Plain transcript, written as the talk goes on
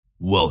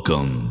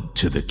Welcome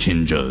to the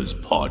Kinjas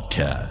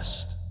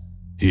Podcast.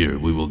 Here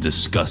we will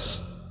discuss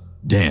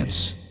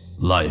dance,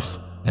 life,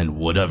 and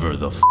whatever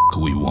the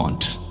we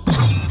want.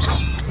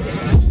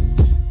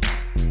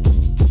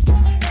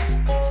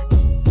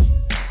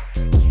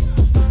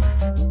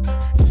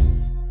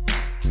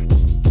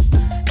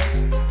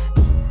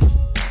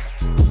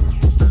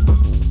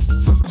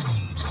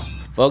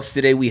 Folks,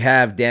 today we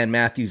have Dan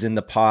Matthews in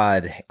the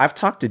pod. I've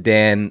talked to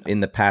Dan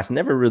in the past,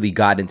 never really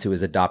got into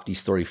his adoptee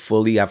story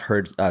fully. I've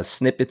heard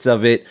snippets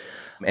of it,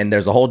 and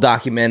there's a whole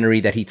documentary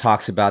that he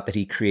talks about that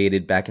he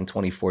created back in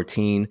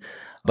 2014.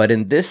 But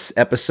in this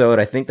episode,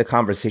 I think the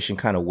conversation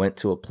kind of went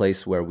to a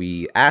place where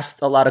we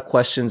asked a lot of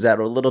questions that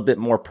are a little bit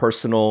more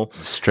personal.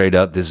 Straight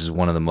up, this is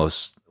one of the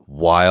most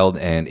wild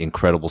and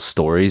incredible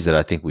stories that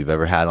I think we've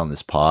ever had on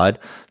this pod.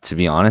 To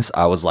be honest,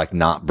 I was like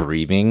not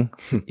breathing,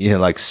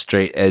 like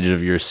straight edge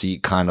of your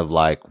seat, kind of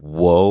like,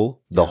 whoa,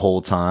 the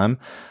whole time.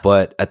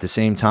 But at the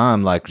same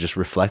time, like just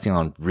reflecting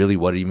on really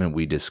what even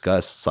we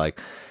discussed, it's like,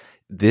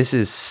 this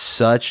is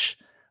such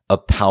a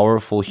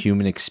powerful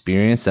human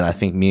experience that I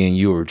think me and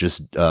you were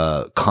just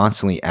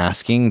constantly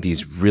asking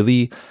these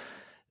really,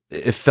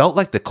 it felt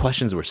like the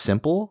questions were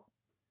simple,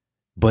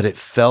 but it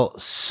felt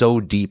so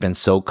deep and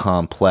so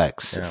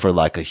complex for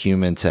like a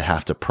human to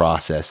have to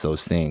process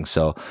those things.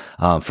 So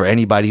for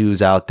anybody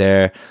who's out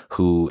there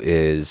who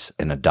is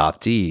an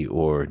adoptee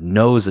or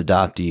knows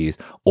adoptees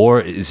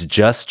or is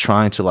just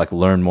trying to like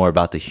learn more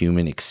about the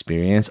human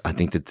experience, I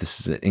think that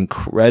this is an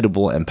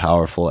incredible and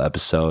powerful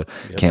episode.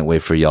 Yep. Can't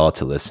wait for y'all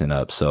to listen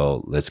up.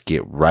 So let's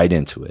get right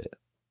into it.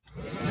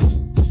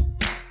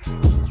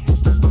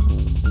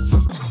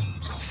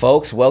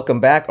 Folks,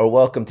 welcome back or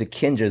welcome to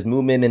Kinja's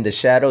Movement in the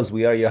Shadows.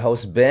 We are your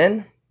hosts,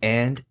 Ben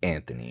and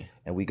Anthony.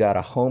 And we got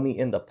a homie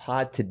in the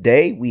pod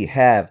today. We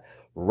have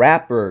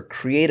rapper,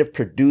 creative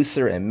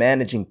producer, and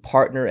managing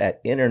partner at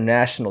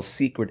International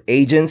Secret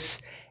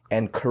Agents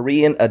and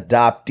Korean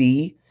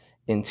adoptee.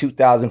 In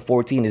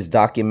 2014, his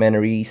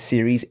documentary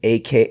series,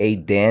 aka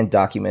Dan,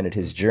 documented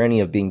his journey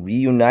of being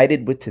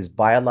reunited with his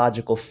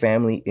biological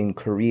family in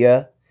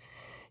Korea.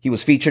 He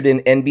was featured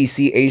in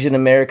NBC Asian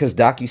America's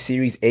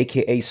docuseries,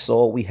 aka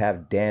Soul. We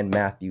have Dan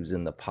Matthews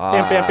in the pod.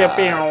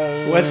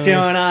 What's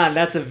going on?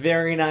 That's a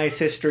very nice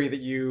history that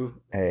you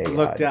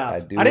looked up. I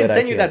didn't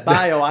send you that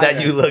bio either.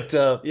 That you looked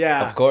up.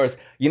 Yeah. Of course.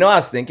 You know, I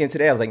was thinking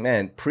today, I was like,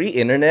 man,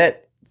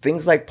 pre-internet,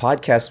 things like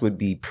podcasts would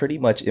be pretty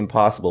much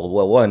impossible.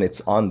 Well, one,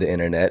 it's on the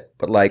internet,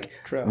 but like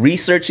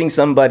researching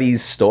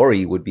somebody's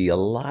story would be a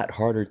lot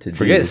harder to do.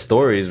 Forget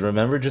stories.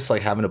 Remember just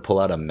like having to pull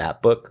out a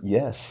map book?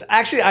 Yes.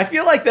 Actually, I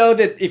feel like though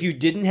that if you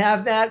didn't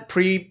have that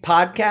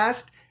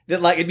pre-podcast,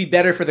 that like it'd be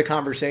better for the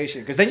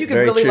conversation because then you can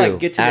really like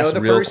get to know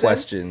the real person.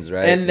 Questions,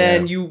 right? And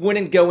then you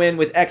wouldn't go in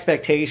with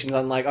expectations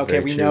on like,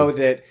 okay, we know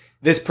that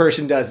this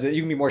person does it.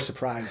 You can be more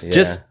surprised. Yeah.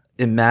 Just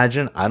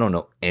imagine I don't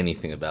know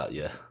anything about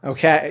you.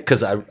 Okay.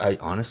 Because I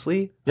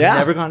honestly, I've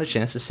never gotten a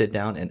chance to sit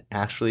down and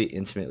actually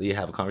intimately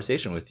have a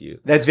conversation with you.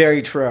 That's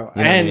very true. You know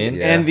what I mean?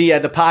 Yeah. And the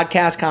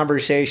podcast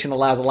conversation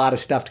allows a lot of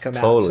stuff to come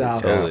out.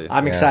 So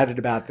I'm excited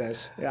about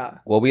this. Yeah.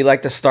 Well, we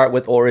like to start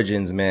with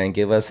origins, man.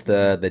 Give us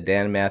the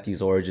Dan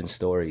Matthews origin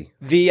story.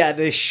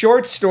 The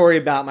short story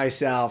about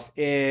myself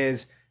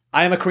is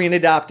I am a Korean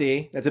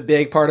adoptee. That's a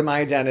big part of my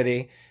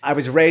identity. I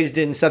was raised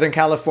in Southern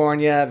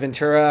California,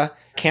 Ventura,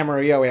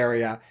 Camarillo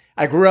area.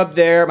 I grew up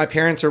there. My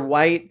parents are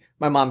white.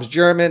 My mom's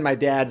German. My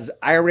dad's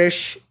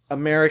Irish,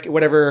 American,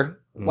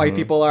 whatever white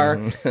people are.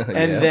 And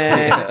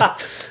then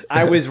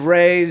I was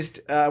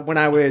raised when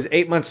I was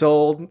 8 months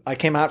old. I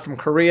came out from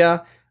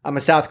Korea. I'm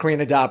a South Korean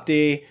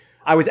adoptee.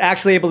 I was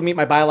actually able to meet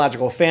my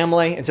biological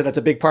family. And so that's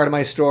a big part of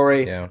my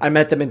story. Yeah. I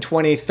met them in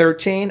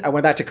 2013. I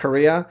went back to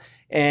Korea.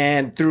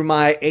 And through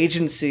my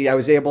agency, I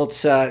was able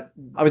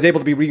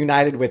to be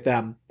reunited with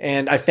them.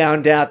 And I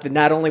found out that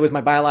not only was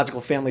my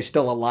biological family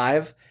still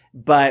alive,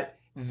 but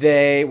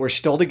they were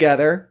still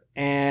together,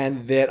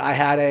 and that I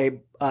had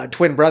a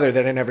twin brother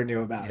that I never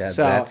knew about. Yeah,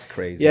 so that's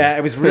crazy. Yeah,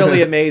 it was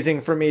really amazing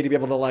for me to be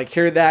able to like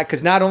hear that,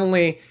 because not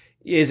only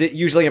is it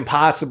usually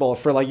impossible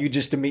for like you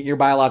just to meet your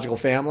biological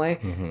family,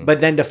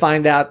 but then to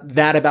find out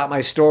that about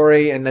my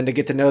story and then to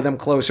get to know them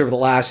closer over the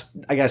last,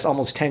 I guess,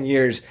 almost 10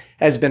 years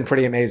has been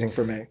pretty amazing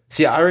for me.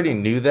 See, I already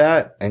knew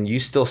that, and you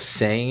still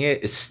saying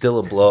it, it's still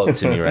a blow up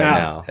to me right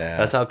now. Yeah.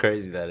 That's how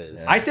crazy that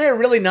is. I say it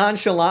really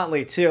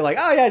nonchalantly too, like,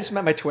 oh yeah, I just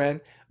met my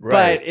twin.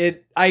 Right.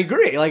 But I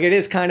agree, like it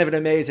is kind of an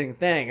amazing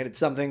thing, and it's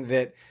something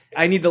that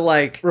I need to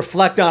like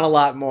reflect on a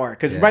lot more,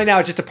 because right now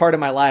it's just a part of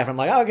my life. I'm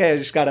like, oh, okay, I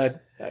just got a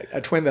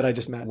twin that I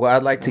just met. Well,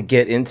 I'd like to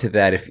get into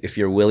that if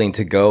you're willing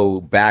to go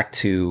back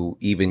to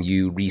even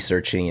you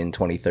researching in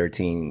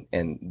 2013.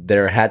 And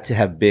there had to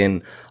have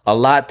been a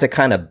lot to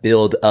kind of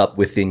build up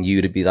within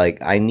you to be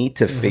like, I need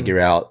to figure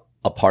out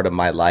a part of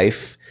my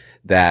life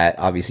that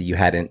obviously you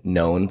hadn't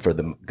known for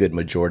the good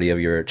majority of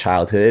your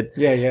childhood.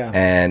 Yeah.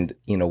 And,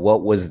 you know,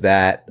 what was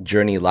that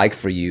journey like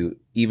for you,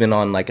 even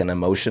on like an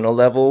emotional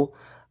level?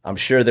 I'm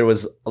sure there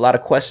was a lot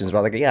of questions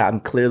where like, yeah, I'm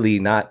clearly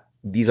not,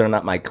 these are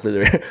not my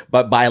clear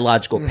but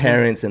biological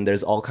parents, and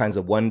there's all kinds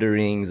of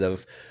wonderings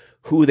of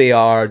who they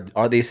are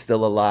they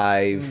still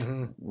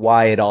alive,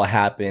 why it all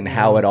happened,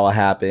 how it all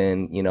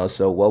happened,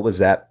 so what was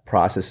that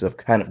process of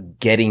kind of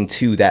getting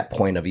to that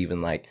point of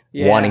even like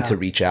wanting to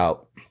reach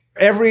out?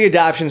 Every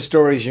adoption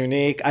story is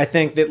unique. I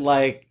think that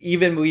like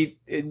even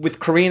with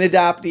Korean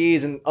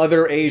adoptees and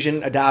other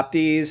Asian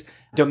adoptees,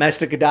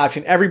 domestic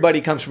adoption,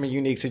 everybody comes from a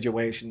unique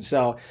situation.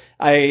 So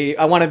I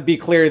want to be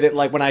clear that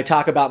like when I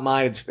talk about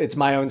mine, it's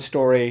my own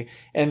story,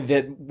 and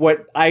that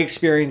what I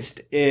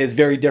experienced is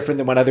very different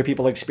than what other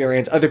people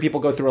experience. Other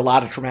people go through a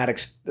lot of traumatic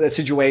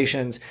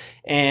situations,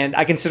 and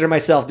I consider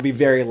myself to be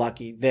very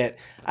lucky that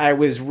I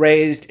was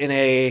raised in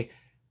a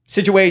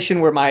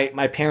situation where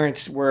my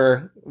parents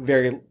were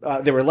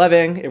they were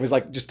loving. It was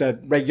like just a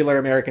regular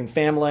American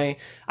family.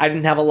 I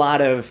didn't have a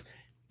lot of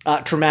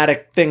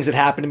traumatic things that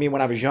happened to me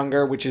when I was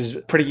younger, which is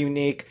pretty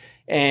unique.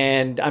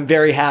 And I'm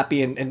very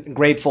happy and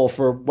grateful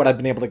for what I've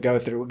been able to go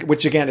through,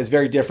 which again is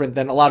very different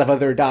than a lot of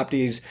other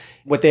adoptees,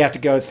 what they have to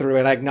go through.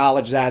 And I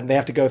acknowledge that. And they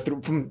have to go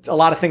through, from a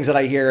lot of things that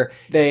I hear,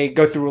 they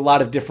go through a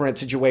lot of different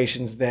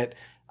situations that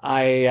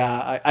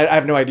I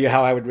have no idea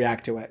how I would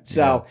react to it.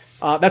 So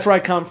that's where I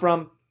come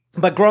from.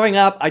 But growing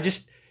up,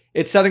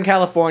 it's Southern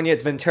California,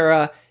 it's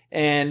Ventura.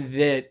 And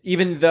that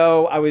even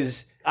though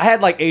I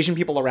had like Asian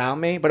people around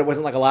me, but it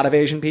wasn't like a lot of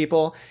Asian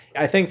people.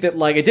 I think that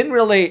like it didn't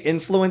really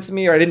influence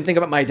me, or I didn't think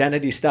about my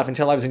identity stuff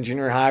until I was in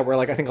junior high, where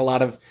like I think a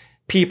lot of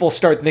people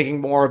start thinking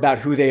more about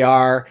who they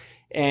are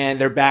and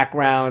their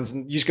backgrounds,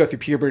 and you just go through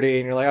puberty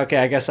and you're like, okay,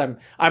 I guess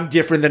I'm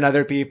different than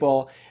other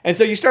people. And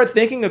so you start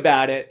thinking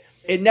about it.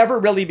 It never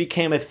really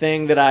became a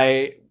thing that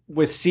I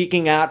was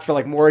seeking out for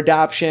like more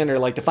adoption or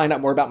like to find out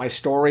more about my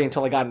story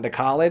until I got into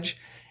college.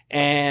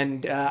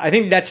 And I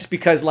think that's just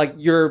because like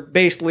you're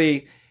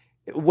basically,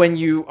 when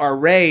you are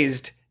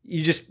raised,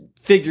 you just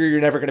figure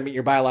you're never going to meet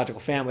your biological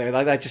family.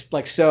 Like that's just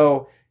like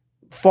so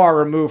far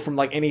removed from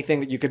like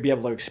anything that you could be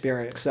able to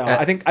experience. So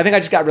I think I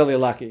just got really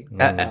lucky.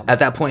 At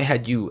that point,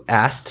 had you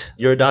asked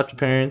your adopted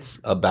parents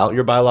about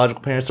your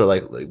biological parents, or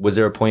like was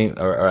there a point,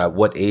 or at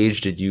what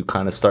age did you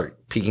kind of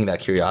start piquing that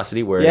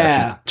curiosity where it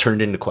actually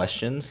turned into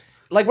questions?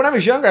 Like when I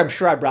was younger, I'm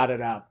sure I brought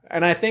it up,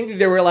 and I think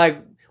there were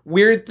like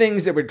weird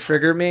things that would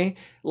trigger me.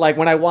 Like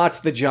when I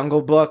watched The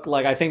Jungle Book,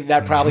 like I think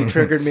that probably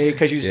triggered me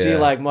because you see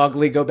like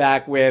Mowgli go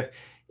back with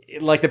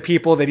like the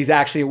people that he's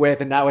actually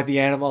with and not with the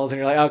animals. And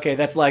you're like, okay,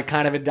 that's like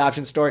kind of an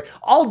adoption story.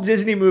 All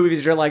Disney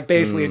movies are like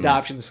basically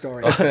adoption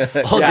stories.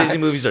 All Disney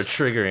movies are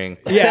triggering.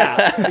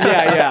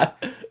 Yeah.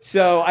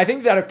 So I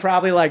think that I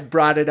probably like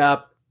brought it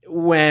up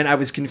when I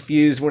was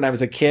confused when I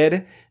was a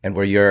kid. And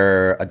were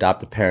your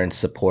adoptive parents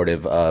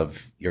supportive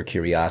of your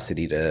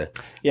curiosity to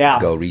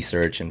go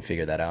research and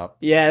figure that out?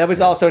 Yeah, that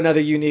was also another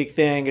unique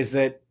thing, is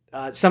that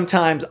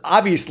sometimes,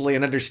 obviously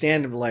and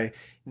understandably,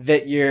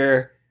 that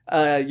your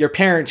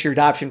parents, your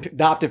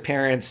adoptive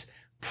parents,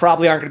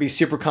 probably aren't going to be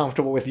super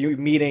comfortable with you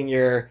meeting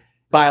your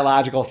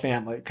biological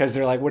family, because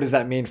they're like, what does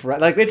that mean for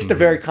us? Like, it's just a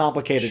very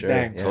complicated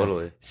thing. Yeah.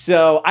 Totally.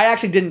 So I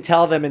actually didn't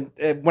tell them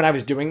when I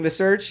was doing the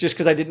search, just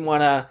because I didn't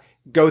want to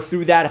go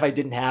through that if I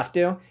didn't have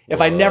to.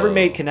 If I never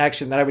made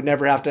connection, then I would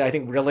never have to, I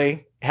think,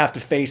 really have to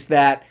face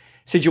that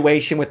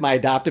situation with my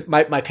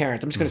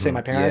parents. I'm just going to say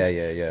my parents.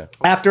 Yeah.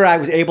 After I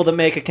was able to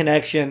make a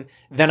connection,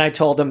 then I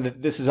told them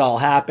that this has all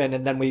happened,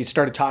 and then we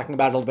started talking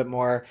about it a little bit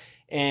more.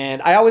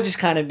 And I always just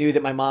kind of knew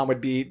that my mom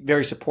would be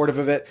very supportive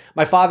of it.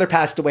 My father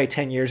passed away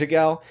 10 years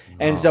ago,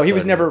 and so he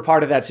was never a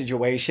part of that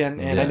situation,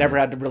 and I never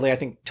had to really, I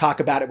think, talk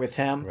about it with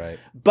him. Right.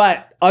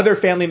 But other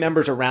family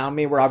members around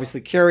me were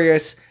obviously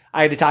curious.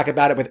 I had to talk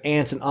about it with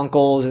aunts and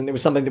uncles, and it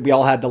was something that we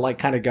all had to like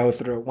kind of go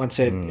through once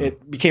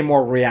it became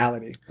more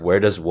reality. Where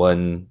does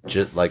one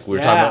just like we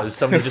were talking about? Does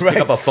somebody just pick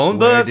up a phone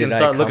book and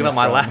start looking up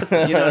my last?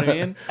 You know what I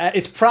mean?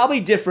 It's probably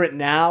different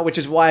now, which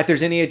is why if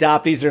there's any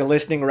adoptees that are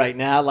listening right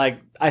now, like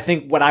I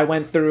think what I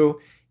went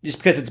through, just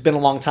because it's been a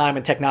long time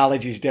and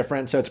technology is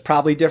different, so it's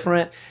probably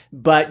different.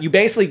 But you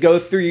basically go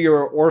through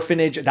your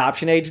orphanage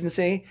adoption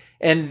agency,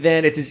 and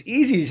then it's as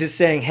easy as just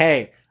saying,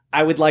 "Hey,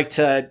 I want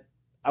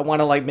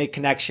to like make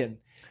connection."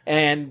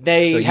 And so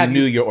you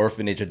knew your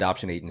orphanage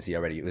adoption agency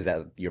already. Was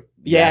that your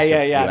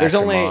There's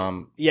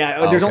only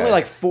there's only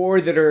like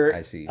 4 that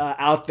are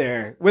out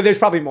there. Well, there's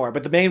probably more,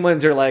 but the main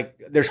ones are like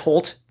there's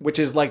Holt, which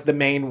is like the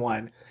main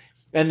one,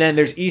 and then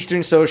there's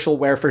Eastern Social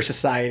Welfare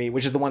Society,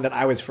 which is the one that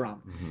I was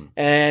from. Mm-hmm.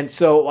 And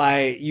so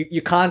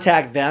you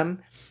contact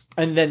them,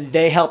 and then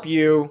they help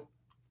you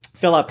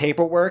fill out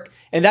paperwork,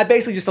 and that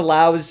basically just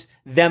allows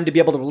them to be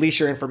able to release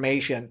your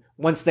information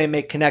once they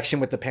make connection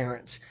with the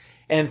parents.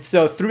 And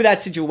so through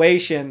that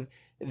situation,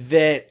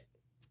 that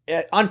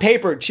on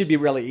paper, it should be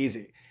really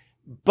easy.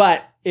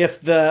 But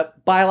if the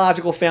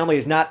biological family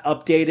has not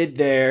updated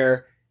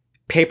their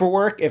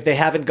paperwork, if they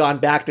haven't gone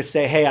back to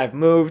say, hey, I've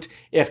moved,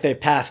 if they've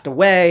passed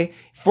away,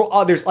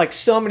 there's like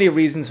so many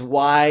reasons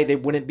why they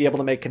wouldn't be able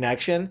to make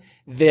connection,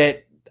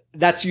 that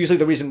that's usually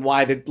the reason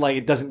why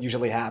it doesn't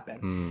usually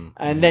happen.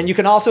 And then you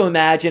can also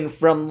imagine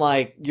from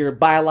like your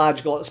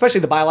biological, especially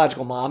the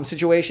biological mom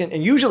situation.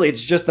 And usually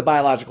it's just the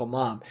biological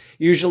mom.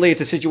 Usually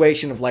it's a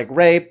situation of like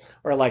rape,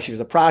 or like she was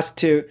a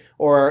prostitute,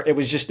 or it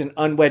was just an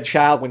unwed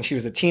child when she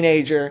was a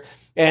teenager.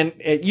 And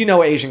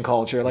Asian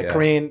culture, like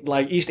Korean,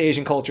 like East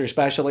Asian culture,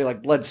 especially,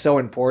 like blood's so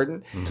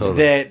important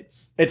that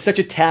it's such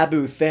a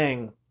taboo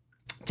thing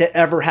to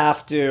ever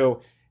have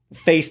to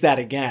face that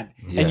again.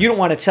 And you don't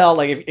want to tell,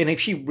 like, if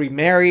she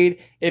remarried,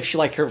 if she,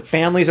 like, her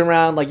family's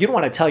around, like, you don't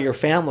want to tell your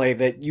family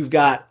that you've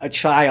got a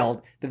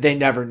child that they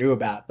never knew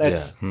about.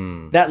 That's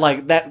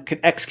that could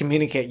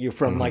excommunicate you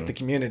from like the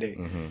community.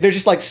 There's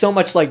just like so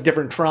much like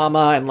different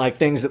trauma and like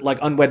things that like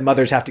unwed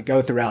mothers have to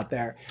go through out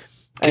there.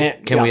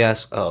 Can we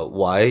ask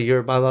why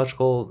your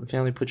biological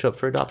family put you up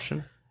for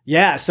adoption?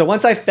 Yeah. So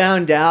once I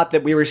found out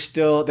that they were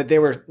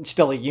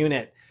still a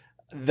unit,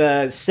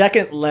 the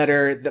second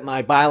letter that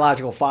my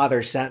biological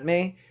father sent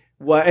me,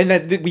 and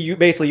that you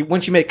basically,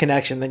 once you make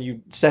connection, then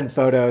you send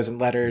photos and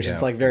letters.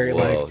 It's like very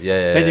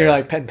then you're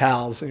like pen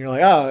pals, and you're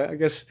like, oh, I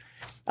guess.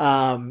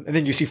 And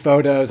then you see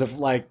photos of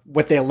like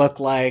what they look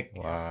like.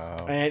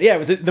 Wow. And yeah, it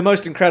was the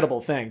most incredible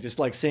thing, just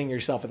like seeing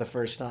yourself for the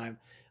first time.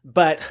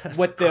 But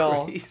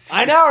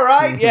I know,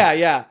 right?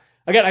 Yeah.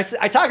 Again,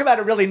 I talk about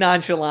it really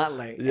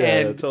nonchalantly.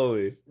 Yeah,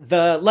 totally.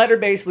 The letter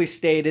basically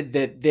stated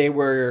that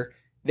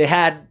they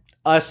had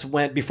us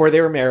went before they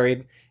were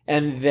married,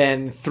 and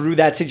then through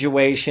that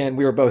situation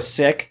we were both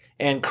sick,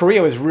 and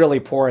Korea was really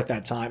poor at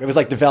that time. It was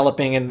like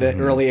developing in the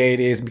early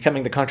 80s,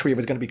 becoming the country it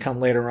was going to become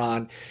later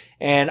on.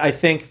 And I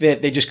think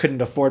that they just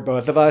couldn't afford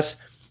both of us.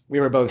 We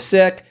were both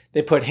sick.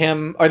 They put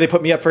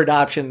me up for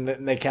adoption,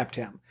 and they kept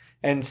him.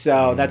 And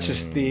so that's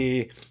just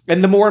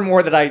and the more and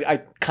more that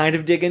I kind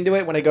of dig into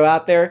it when I go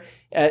out there,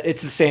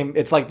 it's the same.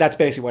 It's like, that's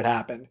basically what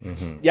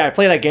happened. Yeah. I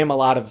play that game a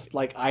lot of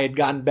like, I had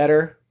gotten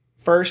better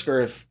first,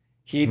 or if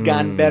he'd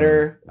gotten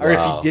better, or if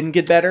he didn't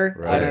get better.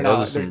 Right. I don't know.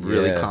 Those are some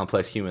really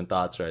complex human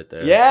thoughts right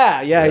there.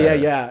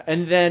 Yeah.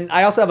 And then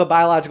I also have a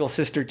biological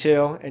sister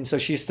too. And so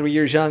she's 3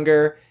 years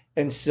younger.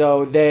 And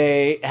so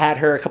they had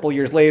her a couple of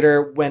years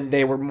later when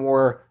they were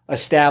more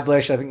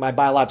established. I think my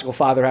biological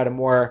father had a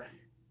more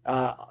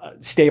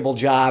stable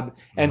job.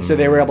 And so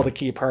they were able to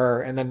keep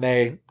her. And then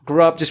they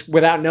grew up just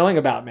without knowing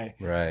about me.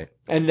 Right.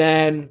 And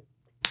then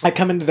I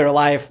come into their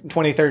life in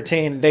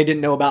 2013. They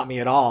didn't know about me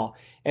at all.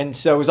 And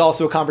so it was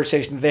also a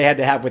conversation that they had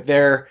to have with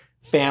their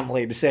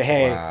family to say,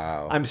 hey,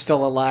 I'm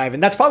still alive.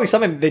 And that's probably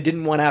something they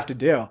didn't want to have to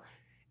do.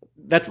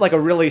 That's like a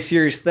really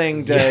serious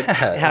thing to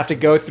have to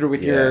go through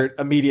with your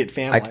immediate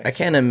family. I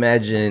can't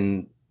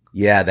imagine,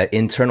 that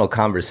internal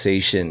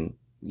conversation,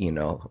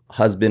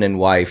 husband and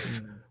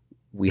wife,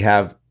 we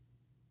have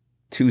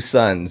 2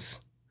 sons,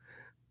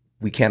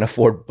 we can't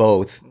afford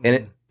both.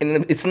 And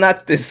it's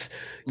not this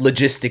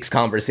logistics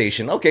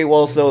conversation. Okay,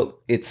 well, so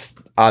it's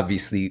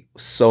obviously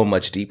so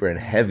much deeper and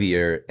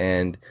heavier.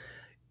 And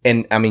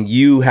I mean,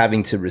 you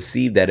having to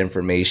receive that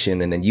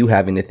information, and then you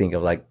having to think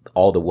of like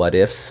all the what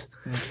ifs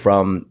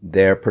from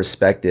their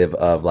perspective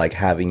of like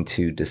having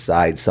to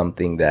decide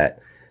something that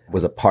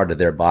was a part of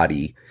their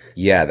body.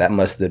 Yeah, that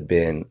must have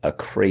been a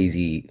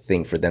crazy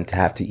thing for them to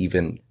have to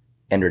even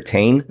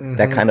entertain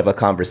that kind of a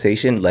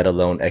conversation, let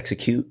alone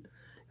execute.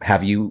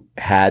 Have you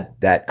had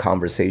that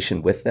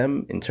conversation with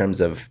them in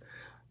terms of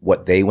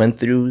what they went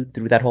through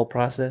that whole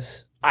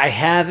process? I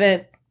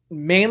haven't,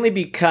 mainly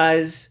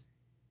because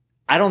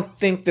I don't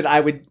think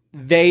that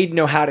they'd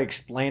know how to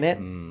explain it.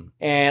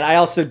 And I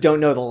also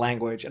don't know the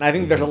language. And I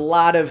think there's a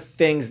lot of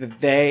things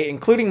that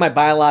including my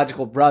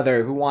biological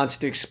brother, who wants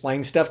to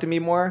explain stuff to me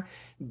more,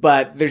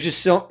 but there's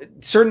just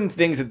certain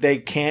things that they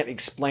can't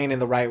explain in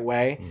the right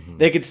way.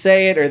 They could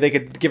say it, or they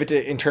could give it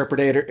to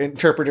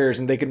interpreters,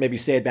 and they could maybe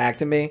say it back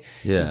to me.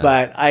 Yeah.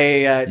 But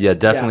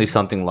definitely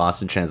something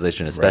lost in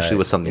translation, especially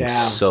with something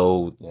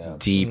so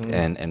deep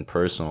and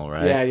personal,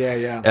 right?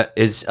 Yeah.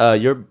 Is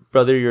your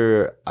brother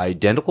your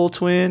identical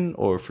twin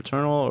or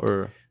fraternal,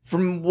 or?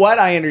 From what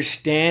I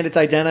understand, it's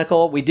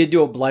identical. We did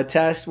do a blood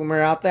test when we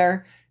were out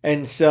there.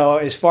 And so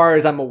as far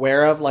as I'm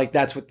aware of, like,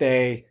 that's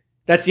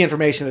the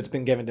information that's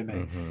been given to me.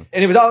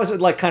 And it was always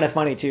like kind of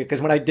funny too,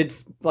 because when I did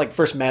like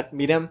first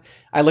meet him,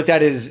 I looked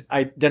at his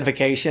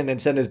identification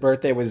and said his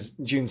birthday was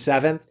June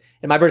 7th.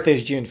 And my birthday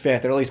is June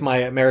 5th, or at least my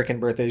American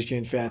birthday is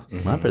June 5th.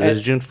 My birthday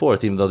is June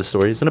 4th, even though the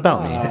story isn't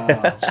about me.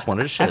 Just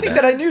wanted to share that. I think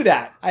that I knew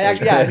that. I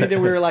knew that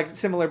we were like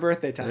similar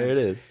birthday times. There it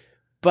is.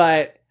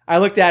 But I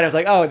looked at it, I was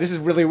like, oh, this is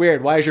really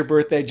weird. Why is your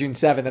birthday June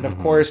 7th? And of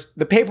course,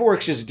 the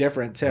paperwork's just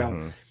different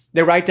too.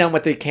 They write down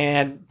what they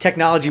can.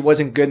 Technology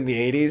wasn't good in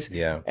the 80s.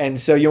 Yeah. And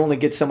so you only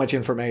get so much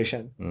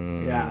information.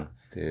 Yeah.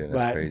 Dude,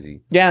 that's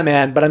crazy. Yeah,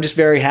 man. But I'm just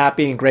very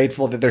happy and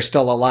grateful that they're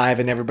still alive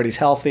and everybody's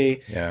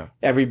healthy. Yeah.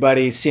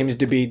 Everybody seems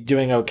to be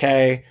doing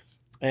okay.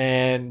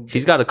 And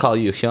he's got to call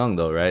you Hyung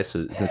though, right?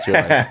 So since you're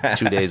like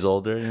 2 days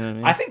older, you know what I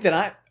mean? I think that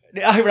right.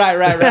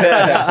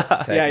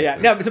 Yeah.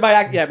 No, so my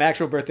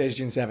actual birthday is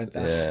June 7th.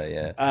 Though.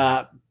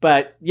 Yeah.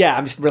 But yeah,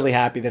 I'm just really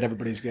happy that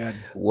everybody's good.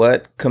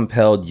 What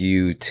compelled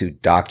you to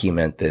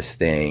document this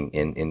thing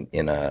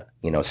in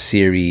a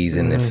series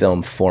and in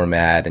film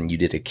format, and you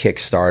did a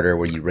Kickstarter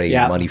where you raised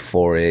money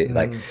for it?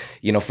 Like,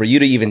 for you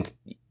to even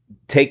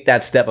take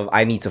that step of,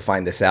 I need to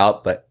find this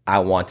out, but I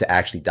want to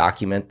actually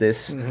document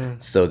this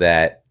so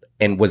that,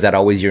 and was that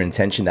always your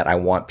intention, that I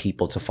want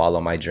people to follow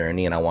my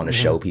journey and I want to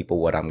show people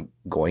what I'm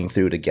going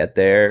through to get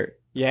there?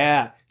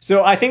 Yeah.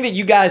 So I think that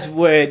you guys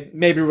would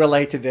maybe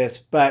relate to this,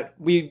 but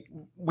we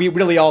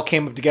really all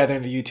came up together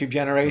in the YouTube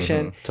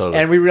generation. Totally.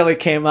 And we really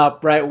came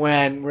up right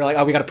when we're like,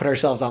 oh, we got to put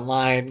ourselves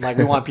online. Like,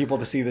 we want people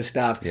to see this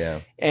stuff. Yeah.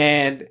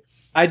 And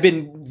I'd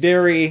been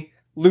very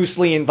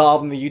loosely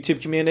involved in the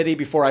YouTube community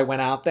before I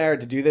went out there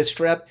to do this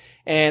trip.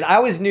 And I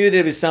always knew that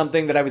it was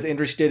something that I was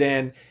interested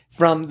in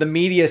from the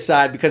media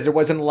side, because there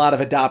wasn't a lot of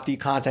adoptee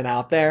content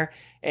out there.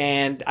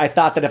 And I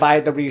thought that if I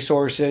had the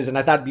resources, and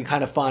I thought it'd be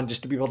kind of fun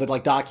just to be able to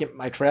like document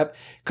my trip.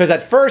 Because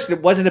at first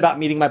it wasn't about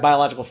meeting my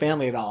biological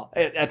family at all.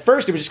 At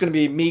first it was just going to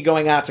be me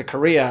going out to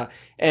Korea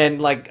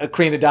and like a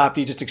Korean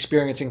adoptee just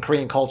experiencing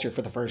Korean culture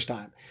for the first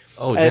time.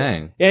 Oh,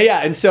 dang. Yeah.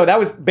 And so that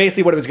was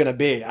basically what it was going to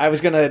be. I was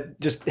going to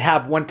just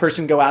have one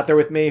person go out there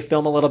with me,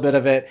 film a little bit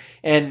of it,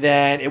 and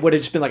then it would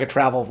have just been like a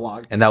travel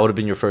vlog. And that would have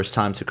been your first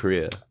time to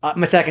Korea?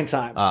 My second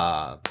time.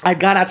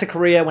 I'd gone out to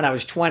Korea when I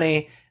was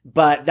 20.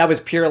 But that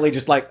was purely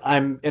just like,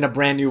 I'm in a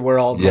brand new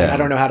world. Yeah. Like, I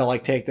don't know how to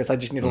like take this. I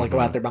just need to like go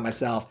out there by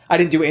myself. I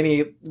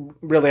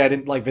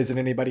didn't like visit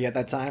anybody at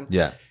that time.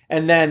 Yeah.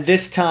 And then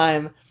this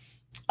time,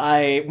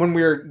 when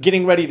we were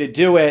getting ready to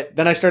do it,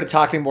 then I started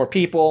talking to more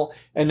people,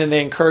 and then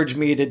they encouraged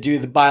me to do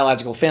the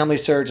biological family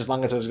search as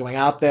long as I was going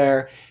out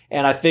there.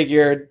 And I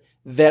figured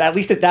that at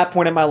least at that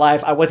point in my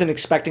life, I wasn't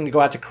expecting to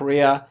go out to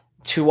Korea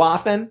too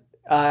often.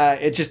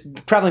 It's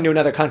just traveling to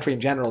another country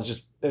in general is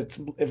just, it's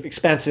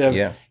expensive.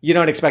 Yeah. You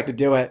don't expect to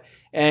do it.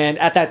 And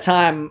at that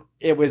time,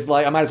 it was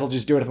like, I might as well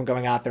just do it if I'm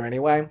going out there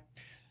anyway.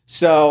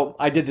 So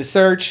I did the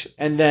search,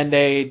 and then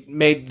they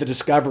made the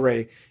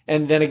discovery.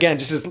 And then again,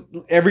 just as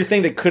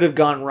everything that could have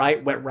gone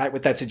right went right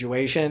with that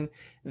situation,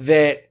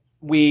 that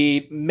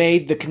we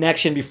made the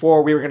connection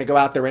before we were going to go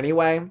out there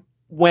anyway.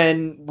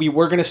 When we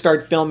were going to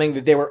start filming,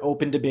 that they were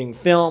open to being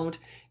filmed,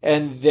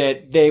 and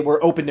that they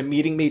were open to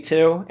meeting me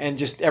too, and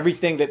just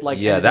everything that like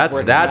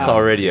that's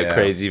already a Yeah.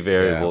 crazy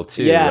variable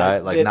too, Yeah.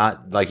 right? Like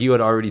not like you had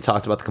already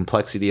talked about the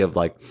complexity of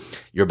like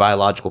your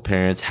biological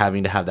parents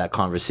having to have that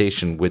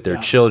conversation with their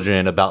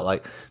children about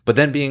like, but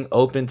then being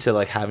open to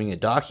like having it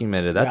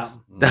documented.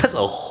 That's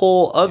a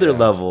whole other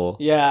level.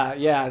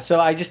 Yeah. So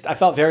I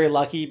felt very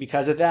lucky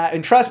because of that,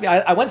 and trust me,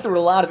 I went through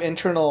a lot of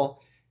internal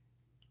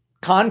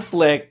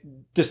conflict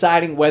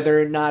deciding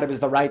whether or not it was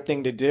the right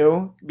thing to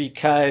do,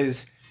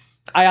 because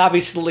I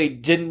obviously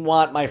didn't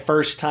want my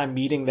first time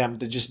meeting them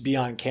to just be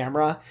on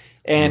camera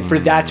and for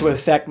that to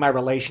affect my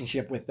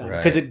relationship with them.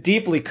 Because it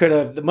deeply could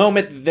have, the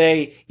moment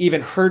they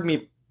even heard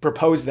me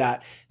propose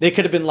that, they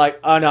could have been like,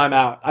 oh no, I'm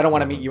out. I don't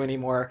want to meet you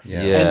anymore.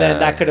 Yeah. And then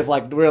that could have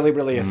like really,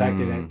 really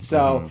affected it.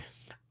 So,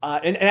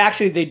 and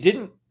actually they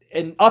didn't,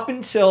 and up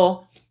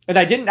until, and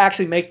I didn't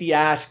actually make the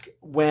ask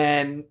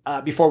when,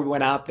 before we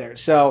went out there.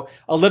 So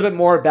a little bit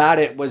more about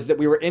it was that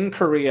we were in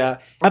Korea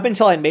up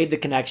until I made the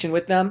connection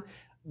with them.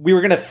 We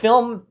were going to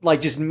film like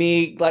just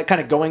me like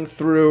kind of going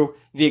through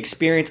the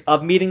experience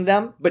of meeting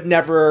them, but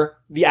never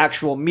the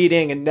actual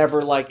meeting, and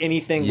never like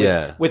anything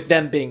with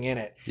them being in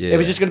it. Yeah. It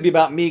was just going to be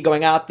about me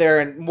going out there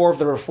and more of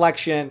the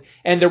reflection.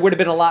 And there would have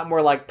been a lot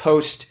more like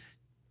post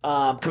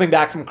coming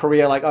back from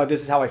Korea, like, oh,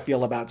 this is how I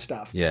feel about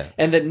stuff. Yeah.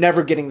 And then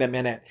never getting them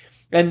in it.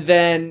 And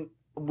then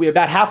we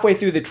about halfway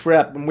through the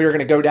trip, and we were going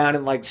to go down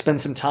and like spend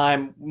some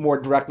time more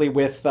directly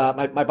with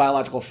my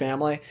biological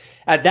family.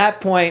 At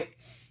that point,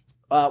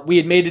 we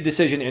had made a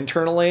decision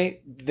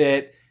internally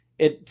that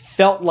it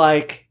felt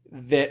like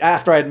that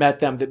after I had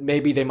met them that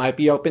maybe they might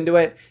be open to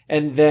it.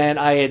 And then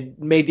I had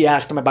made the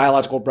ask to my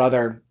biological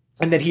brother,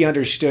 and that he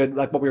understood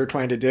like what we were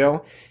trying to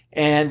do.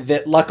 And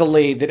that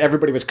luckily that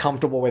everybody was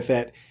comfortable with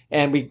it,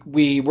 and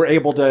we were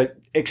able to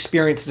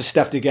experience the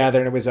stuff together,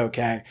 and it was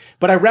okay.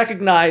 But I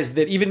recognize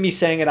that even me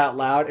saying it out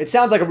loud, it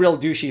sounds like a real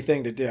douchey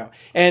thing to do.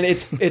 And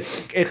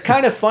it's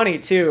kind of funny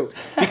too,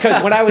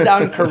 because when I was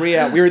out in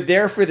Korea, we were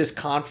there for this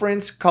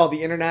conference called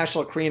the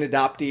International Korean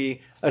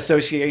Adoptee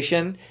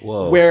Association,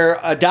 where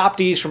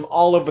adoptees from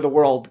all over the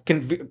world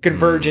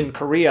converge in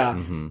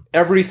Korea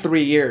every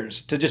 3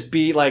 years to just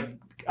be like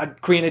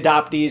Korean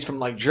adoptees from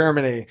like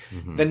Germany,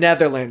 the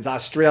Netherlands,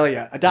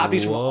 Australia,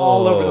 adoptees from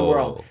all over the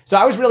world. So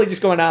I was really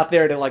just going out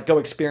there to like go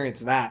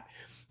experience that.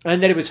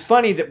 And then it was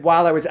funny that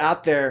while I was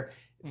out there,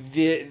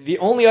 the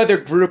only other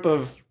group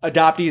of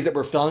adoptees that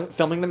were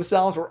filming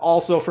themselves were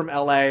also from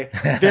LA.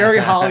 Very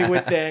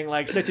Hollywood thing,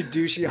 like such a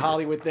douchey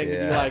Hollywood thing to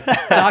be like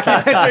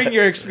documenting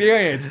your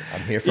experience.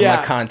 I'm here for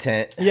my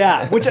content.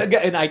 Yeah, which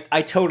and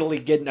I totally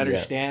get and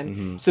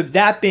understand. So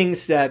that being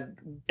said,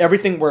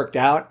 everything worked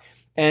out.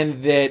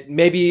 And that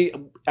maybe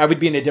I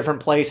would be in a different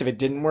place if it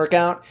didn't work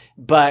out.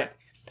 But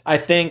I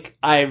think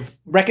I've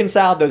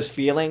reconciled those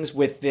feelings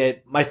with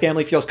that my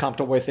family feels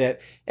comfortable with it,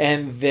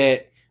 and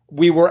that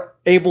we were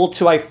able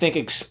to, I think,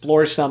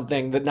 explore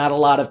something that not a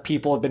lot of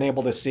people have been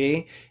able to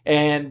see.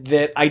 And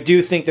that I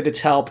do think that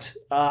it's helped.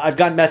 I've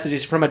gotten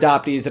messages from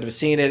adoptees that have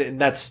seen it.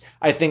 And that's,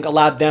 I think,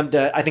 allowed them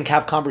to, I think,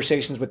 have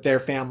conversations with their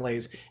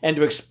families and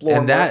to explore.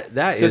 And that's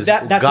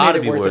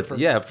gotta be worth it.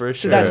 Yeah, for sure.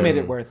 So that's made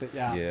it worth it.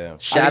 Yeah. Yeah.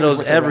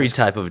 Shadows every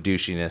type of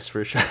douchiness,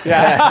 for sure.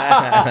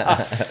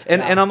 Yeah.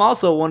 And I'm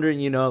also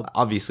wondering,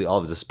 obviously all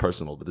of this is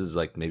personal, but this is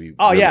like maybe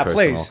Oh, really yeah.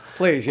 personal.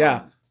 Please.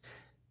 Yeah.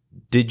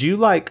 Did you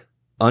like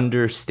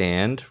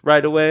understand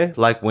right away,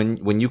 like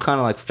when you kind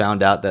of like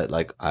found out that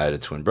like I had a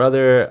twin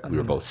brother, we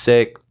were both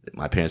sick,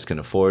 my parents couldn't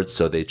afford,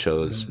 so they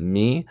chose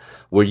me?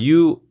 Were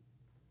you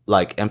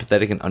like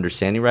empathetic and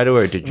understanding right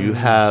away, or did you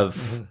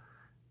have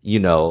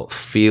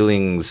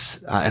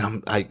feelings,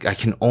 and I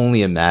can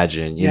only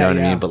imagine, you know what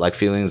I mean, but like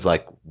feelings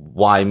like,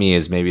 why me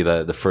is maybe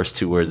the first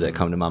two words that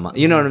come to my mind,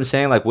 you know what I'm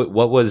saying? Like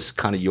what was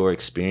kind of your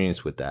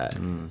experience with that?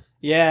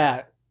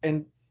 Yeah.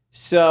 And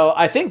so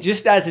I think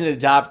just as an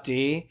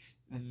adoptee,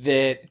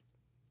 that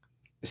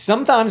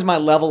sometimes my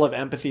level of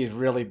empathy is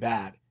really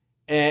bad.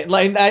 And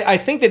like I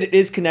think that it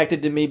is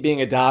connected to me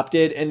being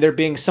adopted and there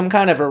being some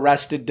kind of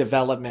arrested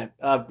development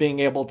of being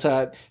able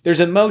to, there's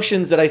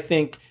emotions that I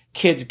think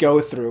kids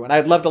go through. And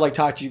I'd love to like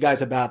talk to you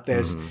guys about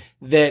this,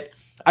 that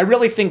I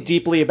really think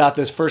deeply about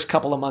those first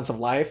couple of months of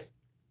life.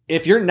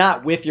 If you're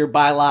not with your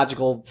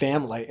biological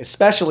family,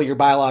 especially your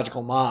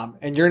biological mom,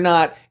 and you're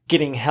not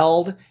getting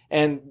held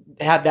and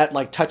had that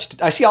like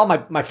touch. I see all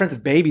my friends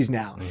with babies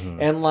now,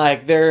 and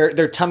like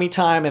their tummy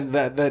time and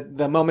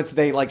the moments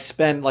they like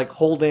spend like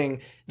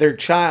holding their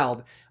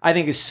child, I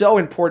think is so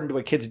important to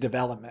a kid's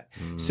development.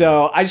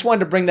 So I just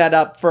wanted to bring that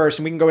up first,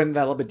 and we can go into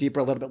that a little bit deeper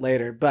a little bit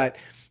later. But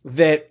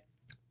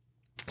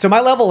so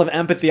my level of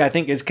empathy, I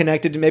think, is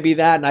connected to maybe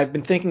that, and I've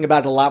been thinking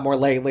about it a lot more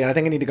lately, and I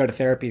think I need to go to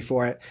therapy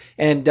for it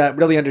and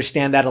really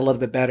understand that a little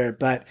bit better.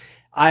 But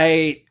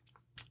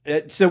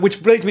so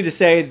which brings me to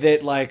say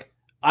that, like,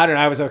 I don't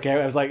know, I was okay.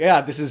 I was like, yeah,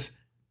 this is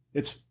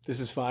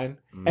fine.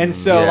 And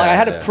so like, I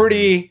had a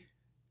pretty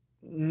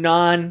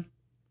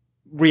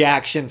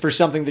non-reaction for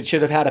something that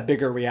should have had a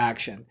bigger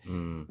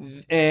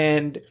reaction.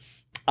 And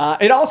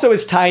it also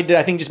is tied to,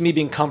 I think, just me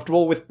being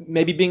comfortable with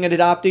maybe being an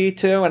adoptee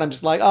too. And I'm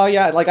just like, oh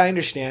yeah, like I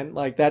understand,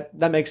 like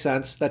that makes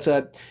sense.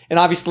 And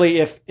obviously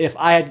if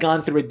I had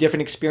gone through a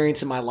different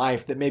experience in my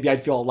life, that maybe I'd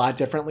feel a lot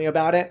differently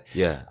about it.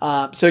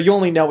 Yeah. So you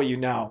only know what you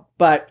know,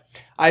 but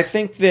I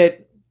think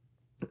that,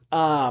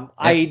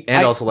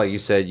 also like you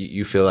said,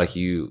 you feel like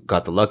you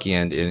got the lucky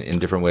end in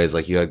different ways.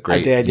 Like you had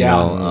great,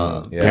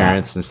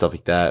 parents and stuff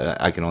like that.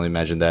 I can only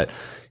imagine that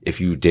if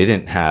you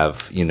didn't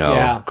have,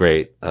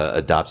 great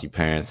adoptive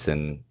parents,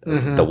 then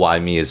the why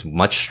me is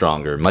much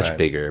stronger, much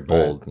bigger,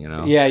 bold,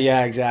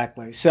 Yeah,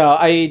 exactly. So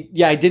I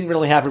didn't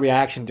really have a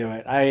reaction to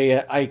it.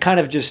 I kind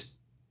of just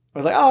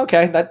was like, oh,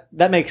 okay,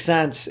 that makes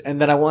sense. And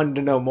then I wanted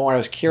to know more. I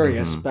was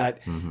curious, but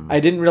I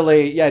didn't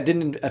really, it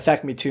didn't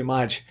affect me too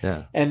much.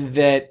 Yeah. And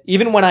that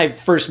even when I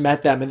first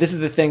met them, and this is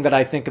the thing that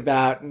I think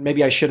about,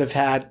 maybe I should have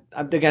had,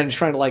 again, just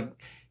trying to like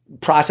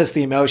process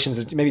the emotions.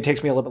 It maybe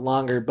takes me a little bit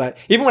longer, but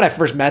even when I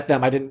first met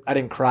them, I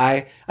didn't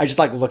cry. I just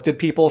like looked at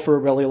people for a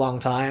really long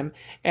time,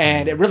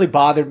 and it really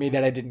bothered me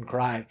that I didn't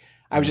cry.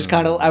 I was just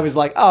I was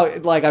like, oh,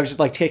 like I was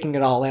just like taking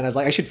it all in. I was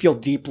like, I should feel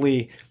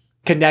deeply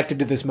connected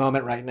to this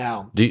moment right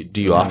now.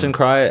 Do you often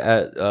cry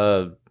at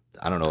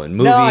I don't know, in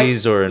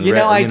movies or in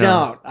I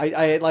don't.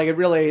 I like it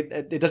really.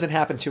 It doesn't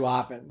happen too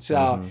often.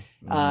 So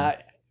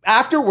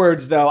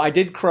afterwards, though, I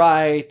did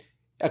cry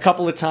a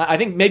couple of times. I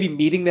think maybe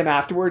meeting them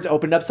afterwards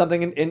opened up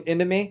something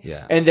into me,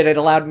 and that it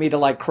allowed me to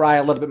like cry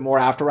a little bit more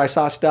after I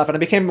saw stuff, and I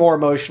became more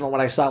emotional when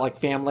I saw like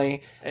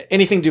family,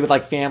 anything to do with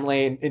like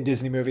family in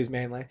Disney movies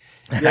mainly.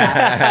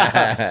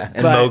 Yeah,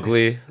 and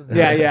Mowgli.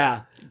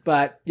 Yeah.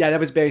 But yeah, that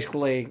was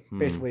basically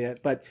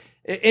it. But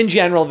in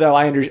general, though,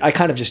 I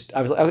understood,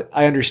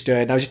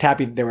 and I was just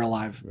happy that they were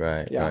alive.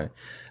 Right. Yeah. Right.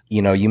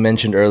 You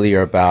mentioned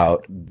earlier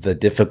about the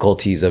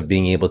difficulties of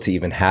being able to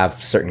even have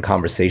certain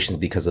conversations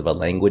because of a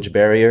language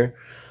barrier.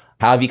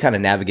 How have you kind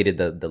of navigated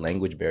the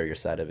language barrier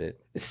side of it?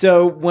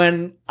 So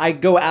when I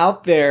go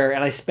out there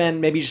and I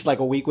spend maybe just like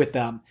a week with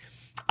them,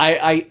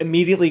 I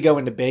immediately go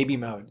into baby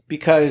mode,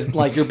 because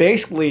like you're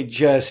basically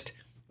just,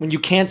 when you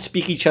can't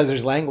speak each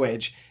other's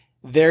language,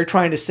 they're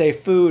trying to say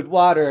food,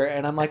 water,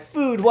 and I'm like,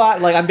 food, water.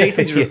 Like I'm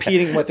basically just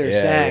repeating what they're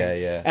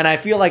saying. Yeah. And I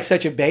feel like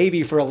such a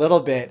baby for a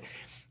little bit.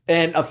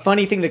 And a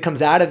funny thing that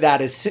comes out of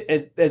that is,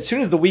 as soon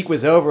as the week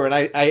was over and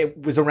I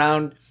was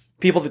around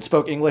people that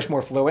spoke English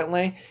more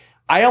fluently,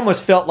 I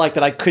almost felt like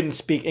that I couldn't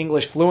speak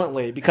English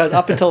fluently, because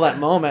up until that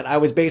moment, I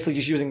was basically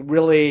just using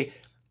really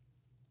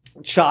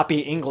choppy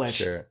English.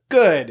 Sure.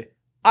 Good.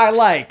 I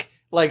like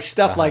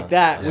stuff like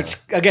that, which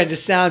again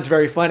just sounds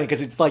very funny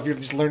because it's like you're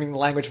just learning the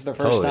language for the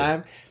first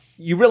time.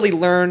 You really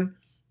learn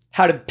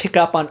how to pick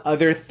up on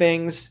other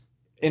things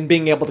in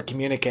being able to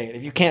communicate.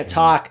 If you can't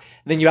talk,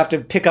 then you have to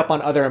pick up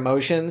on other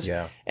emotions,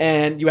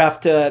 and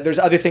there's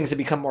other things that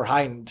become more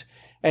heightened.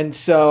 And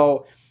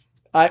so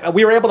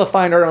we were able to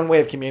find our own way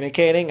of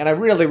communicating, and I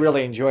really,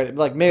 really enjoyed it.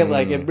 Like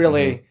maybe it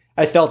really,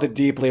 I felt it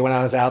deeply when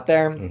I was out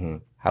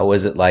there. How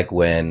was it like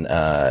when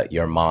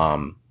your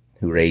mom,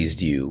 who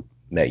raised you,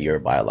 met your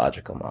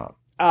biological mom?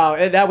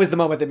 Oh, that was the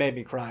moment that made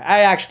me cry.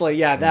 I actually,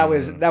 yeah, that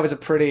was a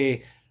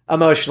pretty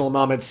emotional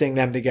moment seeing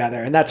them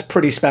together, and that's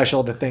pretty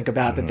special to think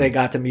about that they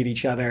got to meet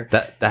each other.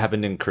 That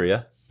happened in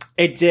Korea?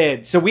 It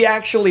did. So we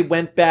actually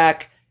went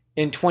back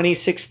in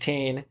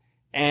 2016,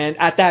 and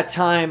at that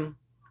time,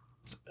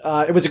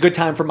 it was a good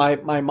time for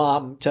my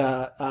mom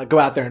to go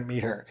out there and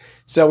meet her.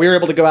 So we were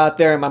able to go out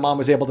there, and my mom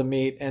was able to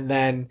meet, and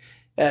then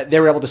they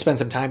were able to spend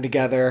some time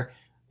together.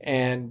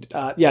 And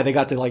they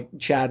got to like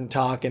chat and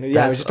talk, and it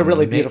was just a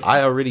really beautiful.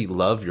 I already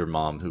love your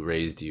mom who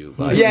raised you.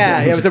 Like,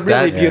 it was a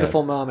really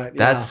beautiful moment.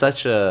 That's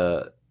such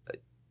a.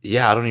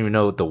 Yeah, I don't even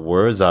know what the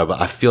words are,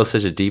 but I feel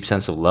such a deep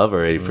sense of love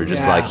already for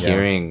just like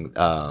hearing,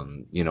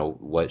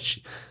 what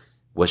she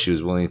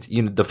was willing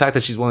to, the fact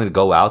that she's willing to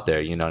go out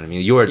there. You know what I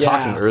mean? You were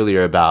talking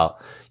earlier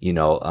about,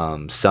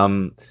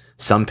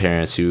 some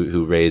parents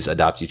who raise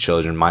adoptee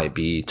children might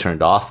be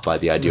turned off by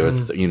the idea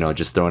of,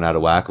 just throwing out a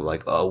whack of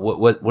like, oh,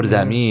 what does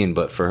that mean?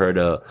 But for her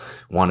to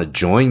want to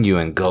join you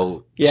and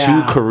go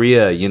to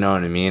Korea, you know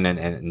what I mean?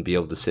 And be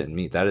able to sit and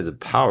meet, that is a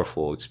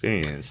powerful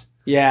experience.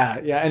 Yeah.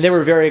 And they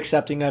were very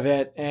accepting of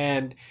it.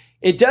 And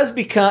it does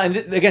become,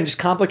 and again, just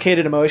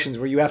complicated emotions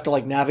where you have to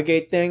like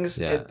navigate things.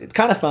 Yeah. It's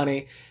kind of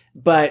funny,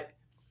 but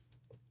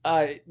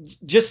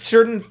just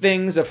certain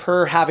things of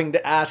her having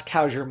to ask,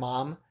 how's your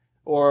mom?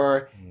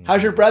 Or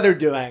how's your brother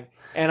doing?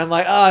 And I'm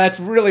like, oh, that's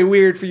really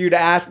weird for you to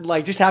ask,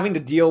 like just having to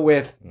deal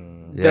with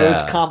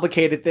those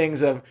complicated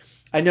things of,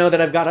 I know that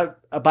I've got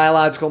a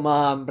biological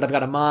mom, but I've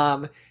got a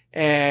mom,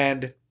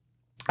 and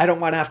I don't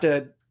want to have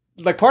to,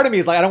 like, part of me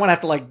is like, I don't want to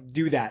have to like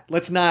do that.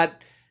 Let's not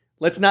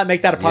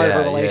make that a part of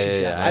a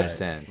relationship. Yeah, I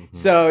understand. Mm-hmm.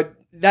 So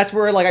that's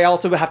where like I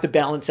also have to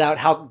balance out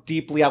how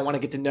deeply I want to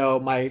get to know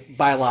my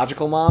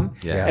biological mom,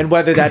 and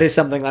whether that is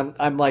something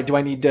I'm like, do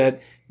I need to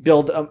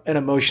build an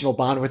emotional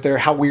bond with her?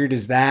 How weird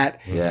is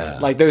that? Yeah,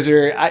 like those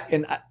are, I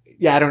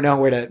don't know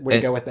where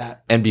to go with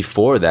that. And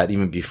before that,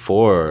 even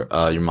before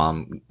your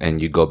mom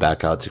and you go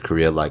back out to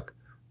Korea, like,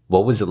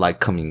 what was it like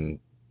coming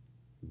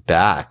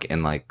back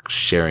and like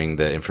sharing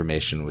the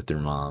information with your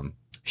mom?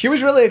 She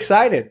was really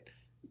excited.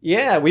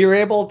 Yeah, we were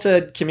able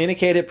to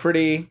communicate it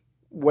pretty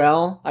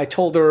well. I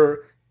told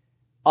her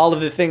all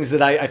of the things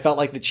that I felt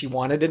like that she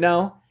wanted to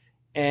know.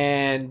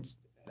 And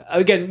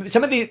again,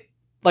 some of the,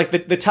 like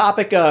the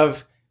topic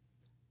of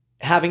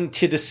having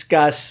to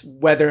discuss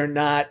whether or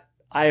not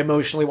I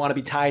emotionally want to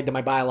be tied to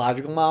my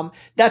biological mom,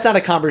 that's not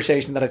a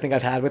conversation that I think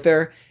I've had with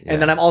her. Yeah.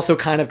 And then I'm also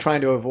kind of trying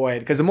to avoid,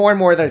 because the more and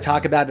more that I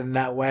talk about it in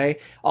that way,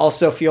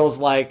 also feels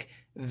like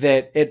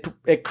that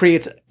it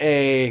creates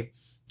a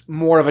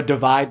more of a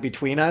divide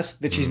between us,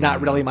 that she's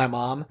not really my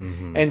mom.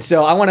 Mm-hmm. And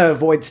so I want to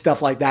avoid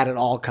stuff like that at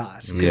all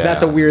costs, because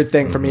that's a weird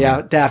thing for me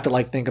to have to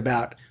like think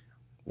about.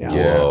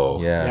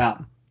 Yeah.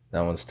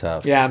 That one's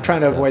tough. Yeah, I'm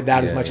trying to avoid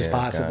that as much as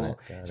possible.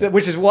 Got it. So,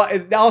 which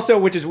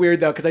is weird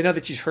though, because I know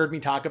that she's heard me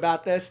talk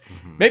about this.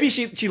 Mm-hmm. Maybe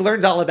she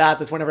learns all about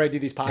this whenever I do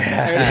these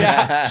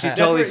podcasts. She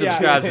totally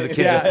subscribes to the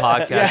Kinjaz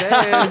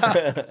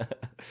podcast.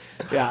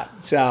 Yeah.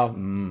 So,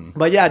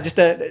 but yeah, just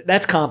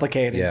that's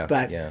complicated. Yeah.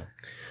 But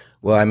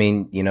well, I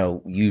mean,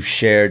 you've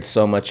shared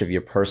so much of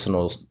your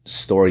personal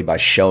story by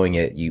showing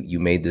it.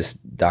 You made this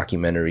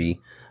documentary.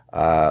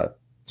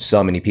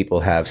 So many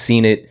people have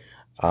seen it.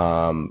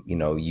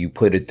 You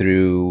put it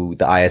through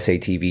the ISA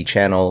TV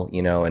channel,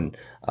 and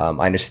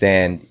I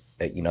understand,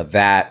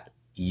 that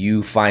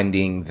you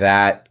finding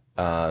that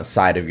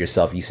side of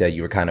yourself. You said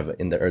you were kind of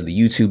in the early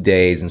YouTube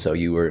days, and so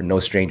you were no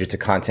stranger to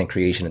content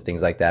creation and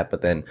things like that.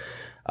 But then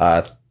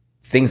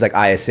things like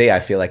ISA, I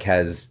feel like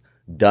has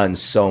done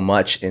so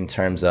much in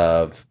terms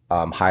of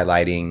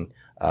highlighting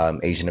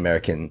Asian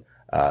American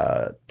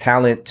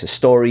talent to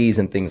stories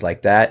and things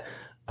like that.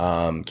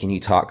 Can you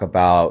talk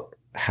about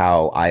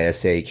how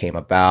ISA came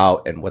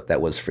about and what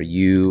that was for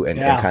you, and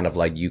kind of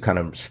like you kind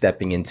of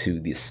stepping into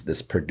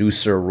this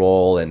producer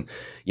role? And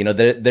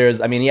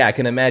there's, I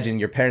can imagine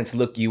your parents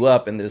look you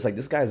up and there's like,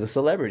 this guy's a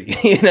celebrity,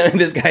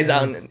 this guy's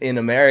out in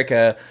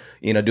America,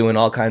 doing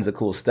all kinds of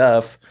cool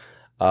stuff.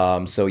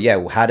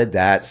 So how did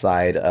that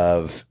side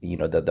of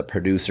the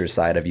producer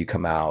side of you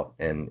come out,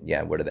 and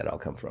where did that all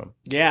come from?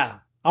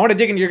 I want to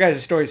dig into your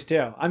guys' stories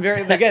too. I'm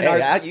very,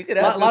 again, you could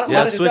ask a lot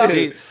of switch stuff,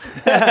 seats.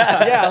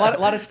 a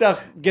lot of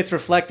stuff gets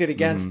reflected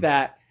against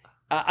that.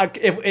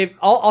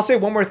 I'll say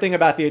one more thing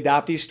about the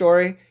adoptee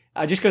story,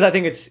 just because I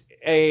think it's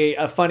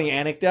a funny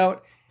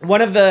anecdote.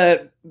 One of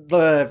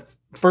the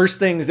first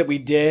things that we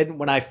did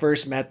when I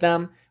first met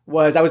them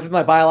was I was with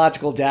my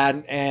biological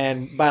dad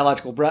and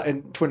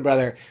and twin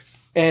brother.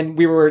 And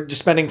we were just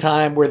spending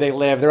time where they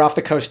live. They're off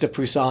the coast of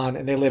Busan,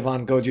 and they live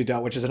on Goju-do,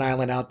 which is an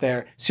island out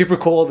there. Super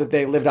cool that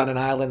they lived on an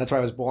island. That's where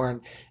I was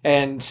born.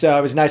 And so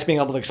it was nice being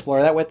able to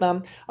explore that with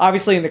them.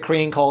 Obviously, in the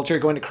Korean culture,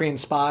 going to Korean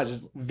spas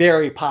is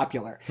very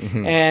popular.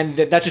 Mm-hmm. And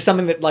that's just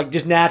something that, like,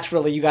 just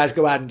naturally you guys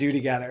go out and do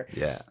together.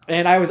 Yeah.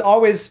 And I was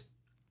always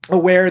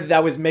aware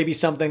that was maybe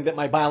something that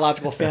my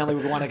biological family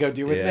would want to go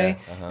do with me.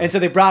 Uh-huh. And so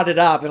they brought it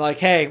up and like,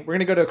 hey, we're going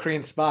to go to a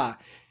Korean spa.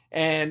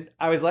 And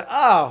I was like,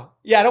 oh,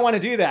 yeah, I don't want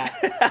to do that.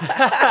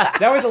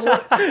 That was a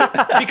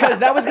little, because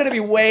that was going to be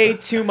way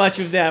too much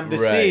of them to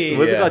see.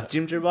 Was it called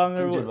Jimjirbang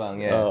or what?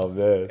 Jimjirbang, yeah. Oh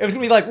man. It was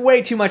going to be like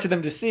way too much of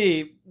them to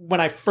see when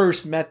I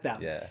first met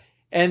them. Yeah.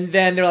 And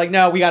then they're like,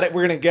 no, we're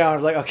going to go. And I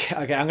was like,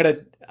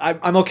 okay,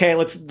 I'm okay.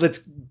 Let's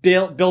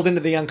build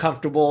into the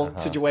uncomfortable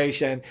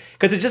situation.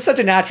 Cause it's just such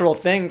a natural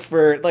thing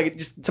for like,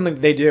 just something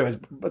that they do as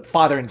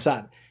father and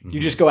son. You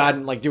just go out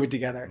and like do it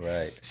together.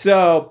 Right.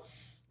 So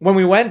when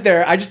we went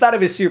there, I just thought it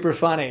was super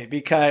funny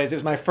because it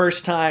was my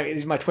first time.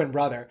 He's my twin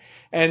brother.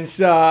 And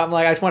so I'm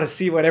like, I just want to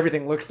see what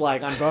everything looks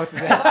like on both of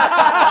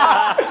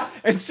them.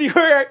 And see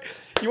where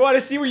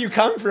you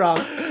come from.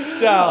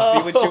 So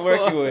See what you're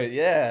working with.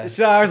 Yeah.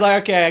 so I was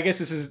like, okay, I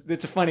guess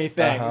it's a funny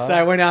thing. So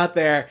I went out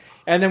there,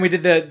 and then we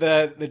did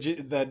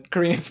the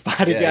Korean spa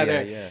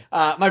together.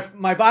 yeah.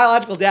 My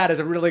biological dad has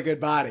a really good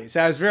body,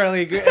 so I was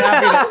really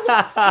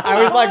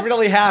I was like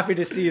really happy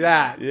to see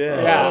that.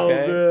 Yeah.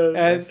 Oh,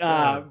 Okay.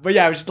 And but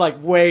yeah, it was just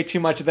like way too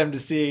much of them to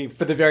see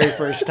for the very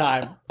first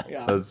time.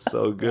 Yeah. That's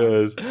so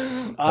good.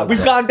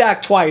 We've gone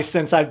back twice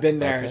since I've been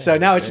there, so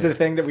now it's just a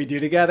thing that we do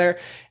together.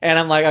 And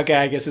I'm like, okay,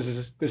 I guess this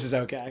is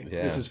okay.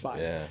 Yeah. This is fine.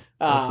 Yeah.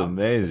 That's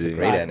amazing.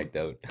 Great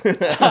anecdote.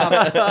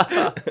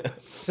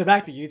 So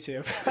back to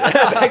YouTube.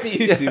 Back to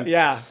YouTube.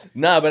 Yeah.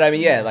 No, but I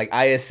mean, yeah, like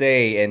ISA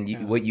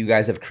and what you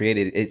guys have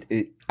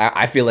created,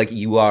 I feel like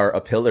you are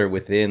a pillar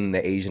within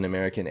the Asian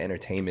American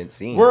entertainment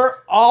scene. We're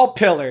all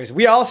pillars.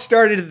 We all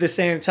started at the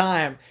same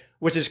time,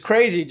 which is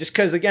crazy just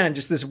because, again,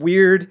 just this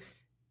weird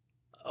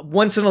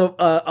once in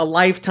a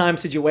lifetime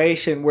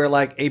situation where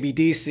like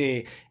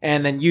ABDC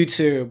and then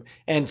YouTube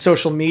and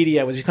social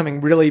media was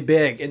becoming really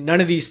big, and none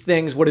of these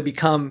things would have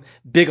become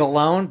big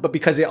alone, but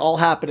because they all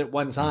happened at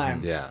one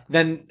time,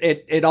 then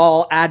it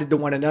all added to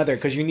one another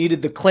because you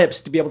needed the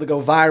clips to be able to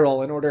go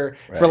viral in order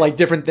for like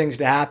different things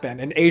to happen.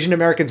 And Asian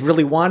Americans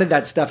really wanted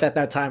that stuff at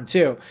that time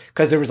too,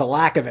 because there was a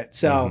lack of it.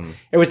 So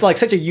it was like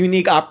such a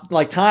unique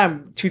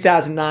time,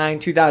 2009,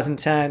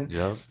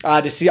 2010,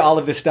 to see all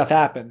of this stuff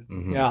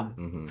happen. Yeah.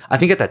 I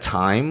think at that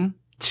time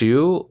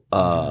too,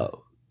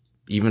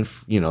 even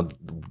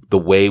the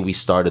way we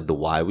started, the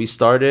why we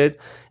started,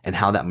 and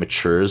how that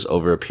matures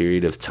over a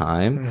period of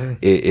time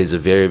is a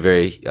very,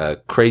 very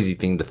crazy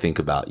thing to think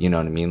about. You know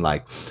what I mean?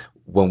 Like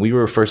when we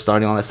were first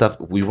starting all that stuff,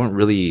 we weren't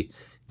really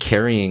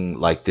carrying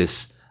like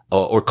this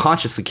or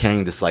consciously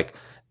carrying this like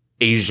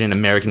Asian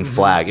American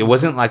flag. It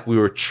wasn't like we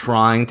were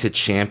trying to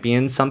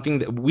champion something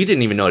that we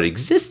didn't even know it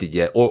existed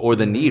yet or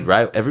the need,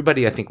 right?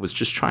 Everybody, I think, was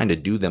just trying to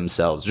do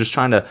themselves, just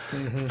trying to,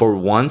 for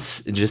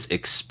once, just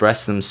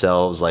express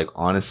themselves, like,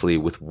 honestly,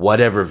 with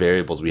whatever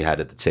variables we had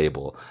at the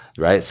table,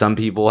 right? Some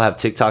people have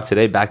TikTok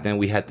today. Back then,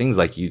 we had things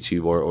like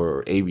YouTube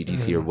or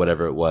ABDC or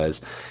whatever it was.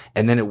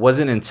 And then it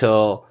wasn't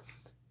until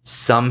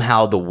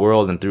somehow the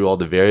world and through all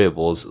the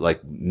variables,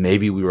 like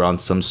maybe we were on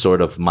some sort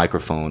of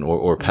microphone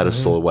or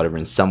pedestal or whatever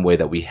in some way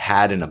that we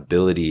had an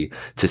ability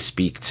to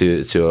speak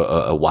to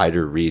a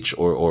wider reach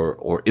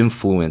or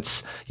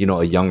influence,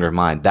 a younger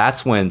mind.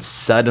 That's when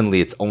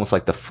suddenly it's almost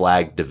like the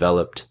flag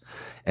developed.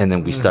 And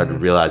then we started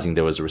realizing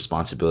there was a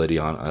responsibility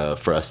on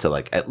for us to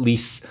like at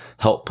least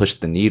help push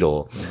the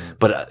needle.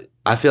 But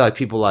I feel like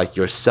people like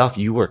yourself,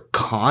 you were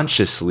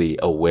consciously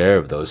aware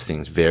of those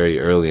things very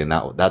early. And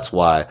that's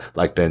why,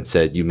 like Ben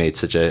said, you made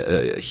such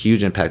a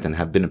huge impact and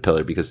have been a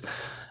pillar, because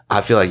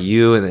I feel like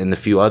you and the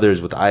few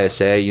others with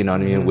ISA, you know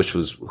what I mean? Which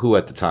was who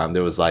at the time?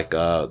 There was like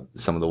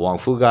some of the Wong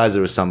Fu guys.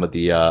 There was some of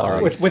the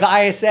with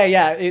ISA,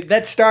 yeah.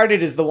 That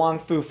started as the Wong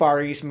Fu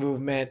Far East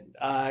movement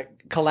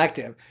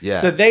collective. Yeah.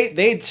 So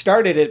they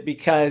started it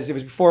because it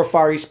was before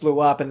Far East blew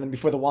up, and then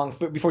before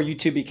before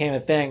YouTube became a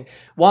thing.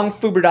 Wong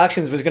Fu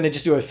Productions was going to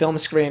just do a film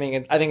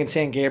screening, I think in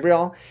San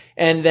Gabriel,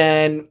 and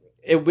then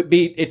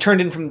it turned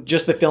in from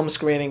just the film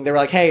screening. They were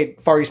like, hey,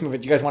 Far East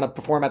Movement, you guys want to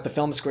perform at the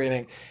film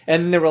screening?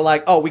 And then they were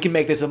like, oh, we can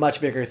make this a much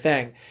bigger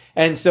thing.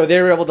 And so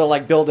they were able to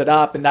like build it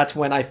up. And that's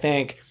when I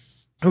think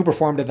who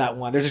performed at that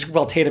one? There's this group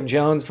called Tatum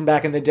Jones from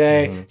back in the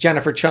day.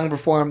 Jennifer Chung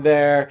performed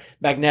there.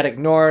 Magnetic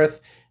North.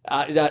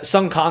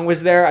 Sung Kong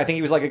was there. I think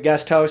he was like a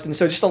guest host. And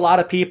so just a lot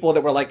of people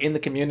that were like in the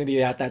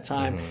community at that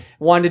time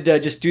wanted to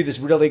just do this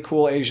really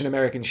cool Asian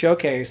American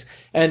showcase.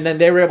 And then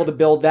they were able to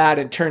build that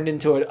and turned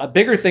into a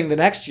bigger thing the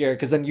next year,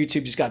 because then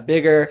YouTube just got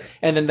bigger.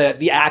 And then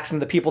the acts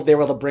and the people they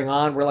were able to bring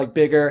on were like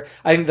bigger.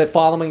 I think the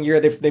following year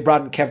they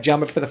brought in Kev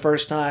Jummet for the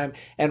first time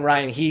and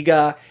Ryan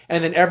Higa.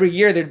 And then every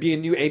year there'd be a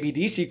new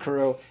ABDC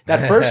crew.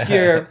 That first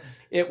year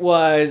it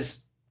was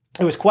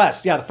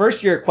Quest. Yeah, the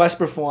first year Quest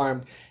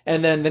performed.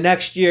 And then the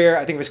next year,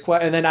 I think it was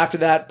Quest. And then after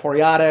that,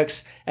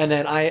 Poriotics. And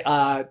then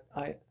I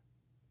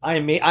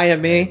Am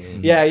Me.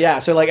 Yeah.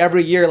 So like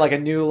every year, like a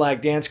new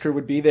like dance crew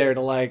would be there to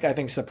like, I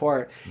think,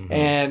 support.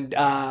 And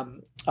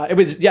it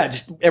was,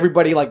 just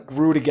everybody like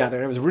grew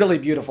together. It was a really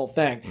beautiful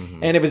thing.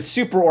 And it was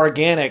super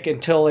organic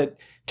until it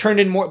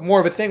turned in more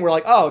of a thing where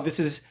like, oh, this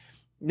is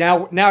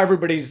now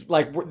everybody's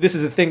like, this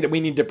is a thing that we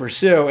need to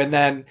pursue. And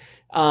then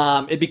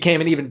it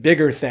became an even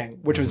bigger thing,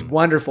 which was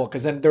wonderful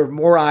because then there were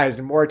more eyes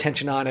and more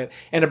attention on it,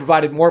 and it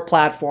provided more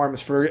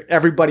platforms for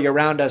everybody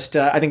around us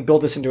to, I think,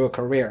 build this into a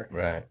career.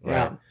 Right.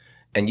 Yeah.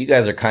 And you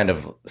guys are kind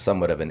of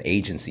somewhat of an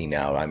agency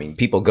now. I mean,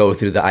 people go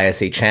through the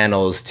ISA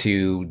channels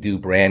to do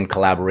brand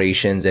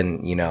collaborations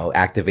and, you know,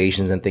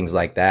 activations and things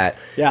like that.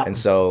 Yeah. And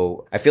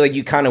so I feel like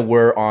you kind of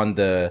were on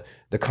the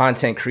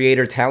content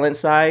creator talent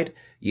side,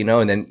 you know,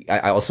 and then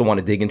I also want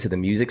to dig into the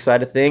music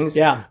side of things.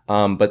 Yeah.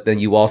 But then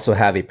you also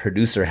have a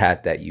producer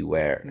hat that you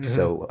wear.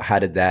 So how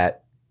did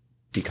that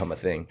become a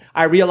thing?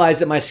 I realized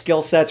that my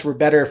skill sets were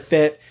better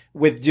fit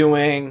with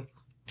doing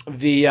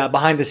the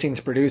behind the scenes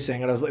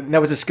producing, and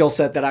that was a skill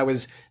set that I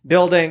was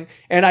building,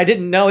 and I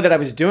didn't know that I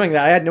was doing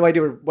that. I had no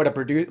idea what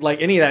a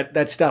like any of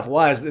that stuff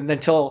was, and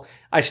until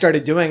I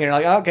started doing it,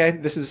 like, oh, okay,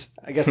 this is,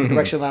 I guess, the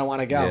direction that I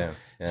want to go.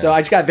 Yeah. So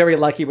I just got very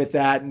lucky with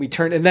that,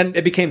 and then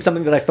it became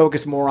something that I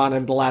focused more on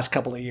in the last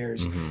couple of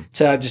years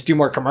to just do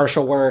more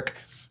commercial work,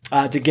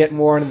 to get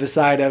more into the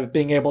side of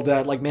being able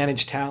to like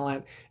manage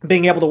talent,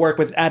 being able to work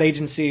with ad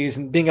agencies,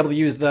 and being able to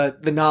use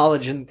the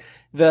knowledge and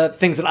the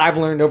things that I've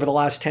learned over the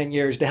last 10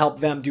 years to help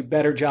them do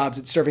better jobs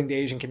at serving the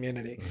Asian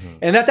community.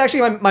 And that's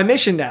actually my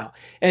mission now.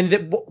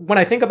 And when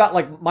I think about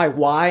like my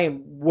why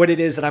and what it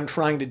is that I'm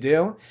trying to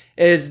do,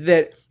 is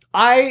that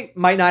I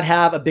might not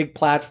have a big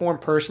platform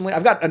personally.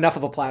 I've got enough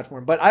of a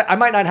platform, but I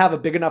might not have a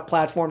big enough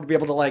platform to be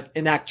able to like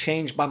enact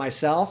change by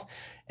myself.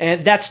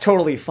 And that's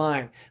totally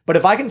fine. But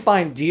if I can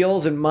find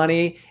deals and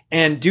money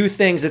and do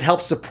things that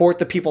help support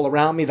the people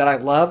around me that I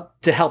love,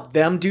 to help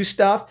them do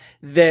stuff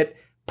that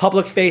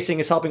public facing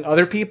is helping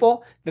other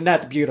people, then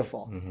that's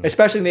beautiful,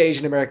 especially in the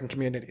Asian American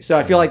community. So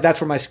I feel like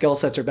that's where my skill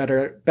sets are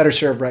better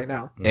served right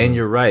now. And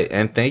you're right.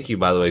 And thank you,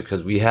 by the way,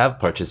 because we have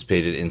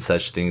participated in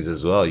such things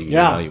as well. You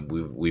know,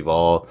 we've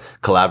all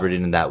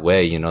collaborated in that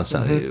way, you know,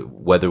 so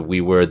whether we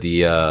were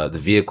the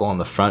vehicle on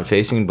the front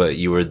facing, but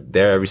you were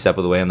there every step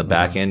of the way on the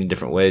back end in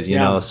different ways, you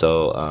know,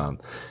 so,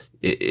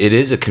 it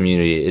is a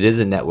community, it is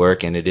a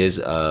network, and it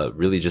is,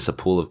 really just a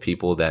pool of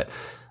people that,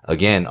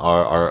 again,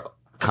 are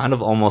kind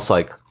of almost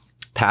like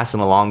passing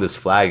along this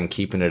flag and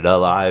keeping it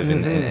alive,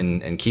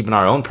 and keeping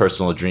our own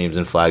personal dreams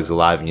and flags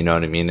alive, you know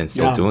what I mean? And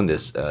still doing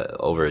this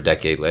over a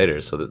decade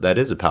later. So that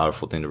is a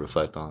powerful thing to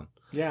reflect on.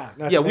 Yeah.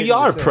 We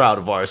are proud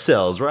of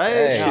ourselves, right?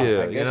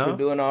 Hey, I guess we're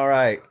doing all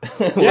right.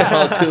 We're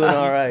all doing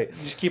all right.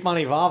 Just keep on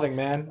evolving,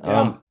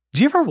 man.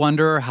 Do you ever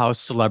wonder how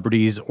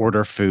celebrities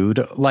order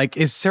food? Like,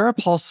 is Sarah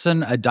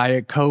Paulson a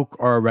Diet Coke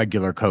or a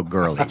regular Coke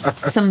girlie?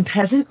 Some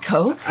peasant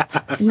Coke?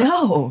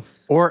 No.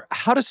 Or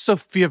how does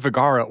Sofia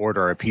Vergara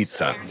order a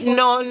pizza?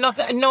 No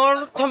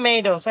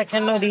tomatoes. I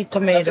cannot eat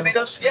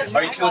tomatoes. Yes.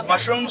 Are you cool with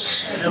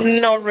mushrooms?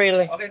 Not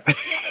really.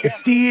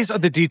 If these are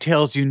the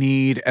details you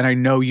need, and I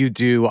know you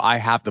do, I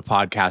have the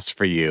podcast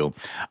for you.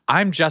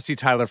 I'm Jesse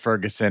Tyler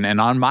Ferguson,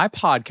 and on my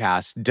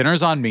podcast,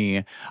 Dinners on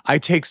Me, I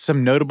take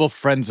some notable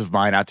friends of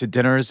mine out to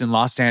dinners in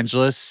Los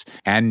Angeles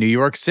and New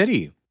York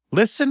City.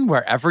 Listen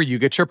wherever you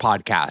get your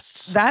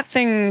podcasts. That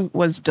thing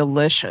was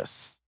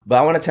delicious. But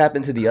I want to tap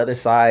into the other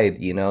side.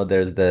 You know,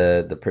 there's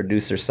the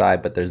producer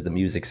side, but there's the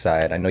music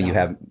side. I know you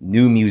have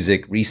new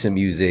music, recent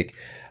music.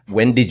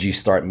 When did you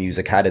start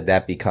music? How did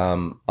that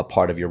become a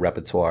part of your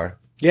repertoire?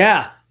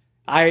 Yeah.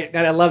 I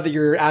love that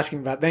you're asking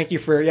about. Thank you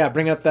for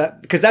bringing up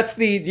that, because that's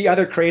the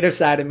other creative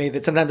side of me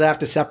that sometimes I have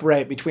to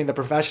separate between the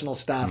professional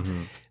stuff.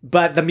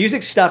 But the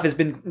music stuff has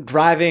been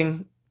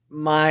driving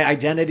my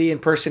identity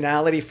and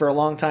personality for a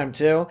long time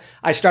too.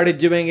 I started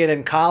doing it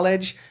in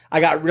college.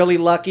 I got really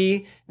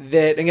lucky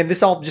that, again,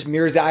 this all just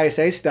mirrors the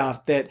ISA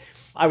stuff, that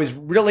I was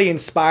really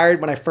inspired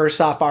when I first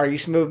saw Far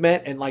East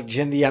Movement and like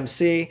Jin the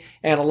MC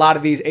and a lot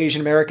of these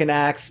Asian American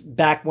acts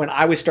back when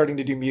I was starting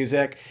to do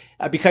music,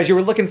 because you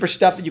were looking for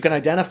stuff that you can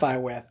identify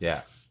with.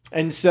 Yeah.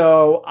 And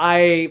so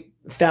I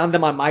found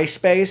them on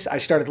MySpace. I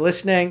started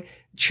listening.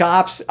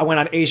 Chops, I went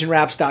on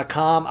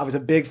asianraps.com. I was a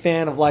big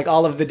fan of like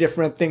all of the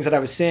different things that I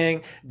was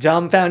seeing.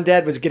 Dumb Found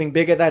Dead was getting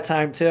big at that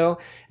time too.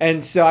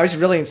 And so I was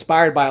really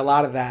inspired by a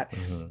lot of that.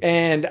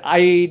 And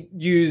I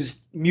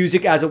used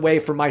music as a way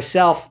for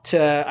myself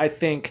to, I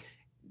think,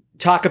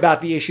 talk about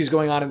the issues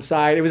going on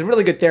inside. It was a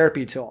really good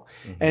therapy tool.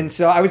 And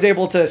so I was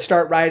able to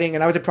start writing,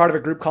 and I was a part of a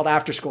group called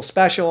After School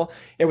Special.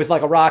 It was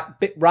like a rock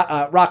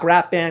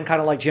rap band, kind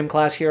of like Gym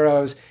Class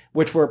Heroes,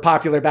 which were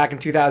popular back in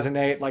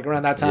 2008, like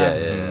around that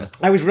time. Yeah.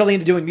 I was really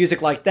into doing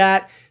music like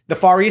that. The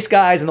Far East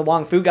guys and the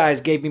Wong Fu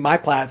guys gave me my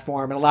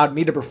platform and allowed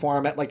me to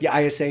perform at like the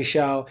ISA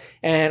show,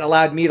 and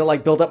allowed me to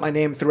like build up my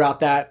name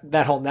throughout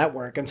that whole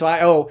network. And so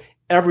I owe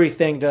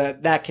everything to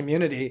that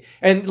community,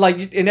 and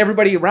like, and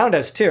everybody around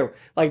us too.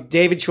 Like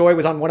David Choi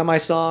was on one of my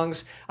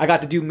songs. I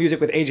got to do music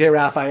with AJ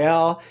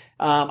Raphael.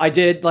 I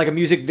did like a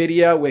music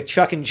video with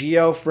Chuck and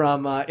Gio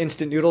from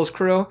Instant Noodles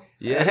crew.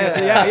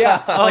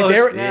 Yeah. Like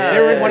they were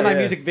in one of my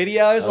music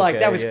videos. Like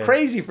that was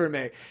crazy for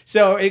me.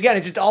 So again,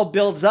 it just all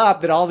builds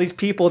up, that all these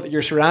people that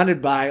you're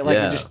surrounded by,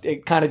 like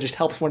it kind of just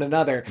helps one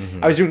another.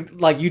 I was doing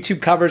like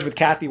YouTube covers with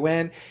Kathy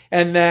Wynn,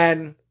 and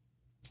then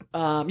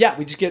yeah,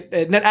 we just get,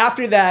 and then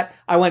after that,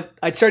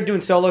 I started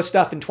doing solo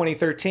stuff in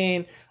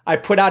 2013. I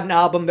put out an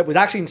album that was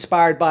actually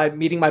inspired by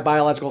meeting my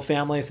biological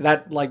family. So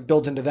that like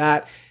builds into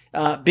that.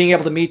 Being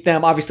able to meet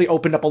them obviously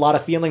opened up a lot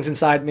of feelings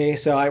inside me.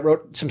 So I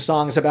wrote some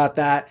songs about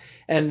that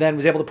and then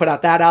was able to put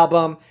out that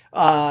album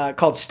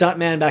called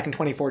Stuntman back in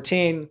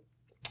 2014.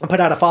 I put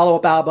out a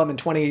follow-up album in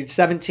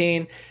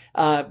 2017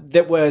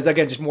 that was,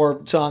 again, just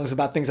more songs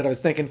about things that I was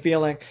thinking,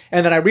 feeling.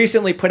 And then I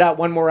recently put out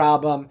one more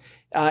album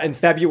in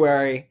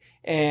February.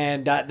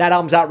 And that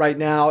album's out right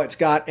now. It's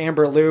got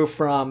Amber Liu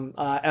from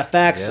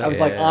FX. I was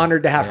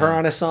honored to have her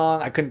on a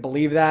song. I couldn't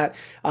believe that.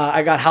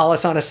 I got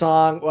Hollis on a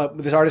song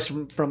with this artist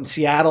from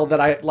Seattle that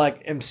I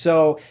like am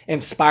so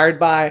inspired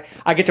by.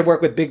 I get to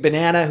work with Big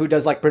Banana, who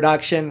does like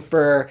production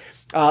for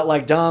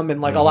like Dumb and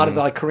like a lot of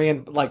the like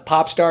Korean like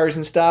pop stars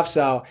and stuff.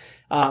 So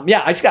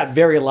yeah, I just got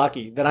very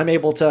lucky that I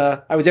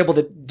was able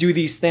to do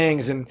these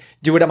things and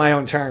do it at my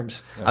own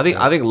terms. I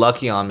think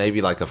lucky on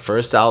maybe like a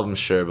first album,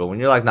 sure, but when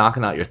you're like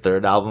knocking out your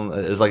third album,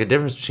 there's like a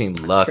difference between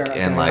luck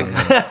and like, you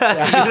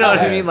know what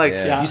I mean? Like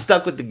you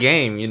stuck with the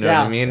game, you know what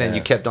I mean? And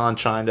you kept on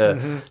trying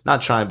to,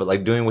 not trying, but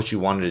like doing what you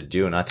wanted to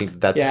do. And I think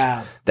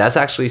that's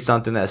actually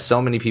something that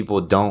so many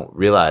people don't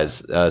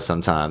realize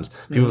sometimes.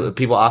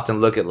 People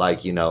often look at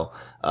like, you know,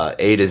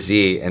 A to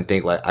Z and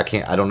think like,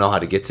 I don't know how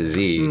to get to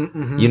Z.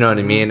 You know what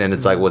I mean? And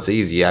it's like, what's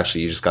easy?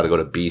 Actually, you just got to go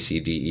to B,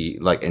 C, D, E,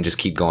 like, and just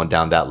keep going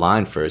down that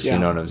line first. You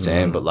know what I'm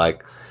saying? But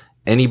like,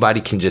 anybody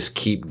can just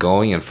keep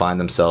going and find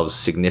themselves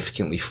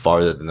significantly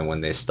farther than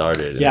when they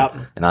started.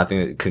 And I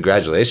think,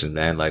 congratulations,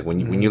 man. Like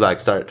when you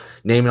like start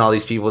naming all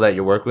these people that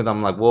you work with,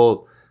 I'm like,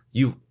 well,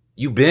 you've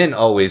been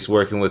always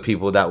working with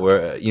people that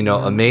were, you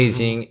know,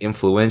 amazing,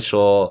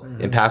 influential,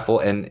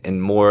 impactful,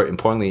 and more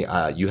importantly,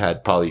 you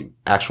had probably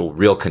actual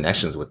real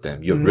connections with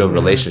them. You have real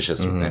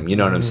relationships with them. You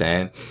know what I'm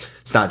saying?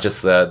 It's not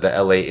just the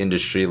LA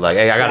industry. Like,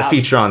 hey, I got a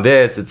feature on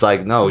this. It's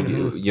like, no,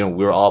 you know,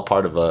 we're all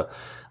part of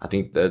I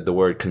think the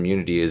word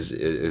community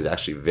is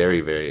actually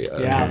very, very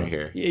important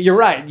here. You're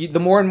right. The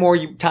more and more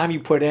time you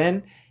put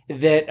in,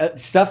 that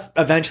stuff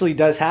eventually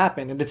does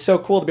happen. And it's so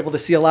cool to be able to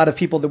see a lot of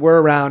people that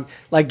were around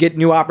like get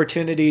new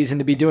opportunities and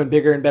to be doing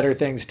bigger and better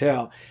things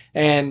too.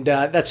 And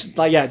that's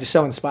like, just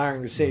so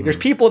inspiring to see. There's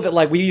people that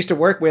like we used to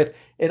work with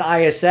in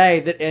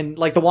ISA that and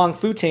like the Wong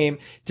Fu team,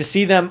 to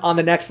see them on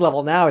the next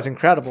level now is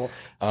incredible.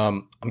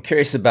 I'm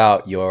curious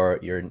about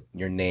your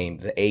name,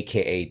 the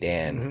AKA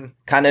Dan.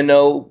 Kind of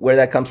know where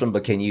that comes from,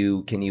 but can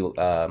you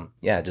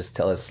just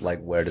tell us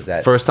like where does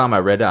that? First time I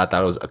read it, I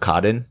thought it was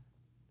Akaden,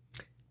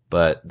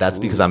 but that's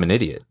because I'm an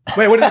idiot.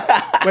 Wait, what does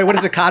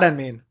Akaden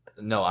mean?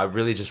 No, I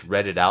really just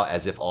read it out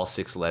as if all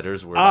 6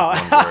 letters were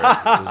like one word.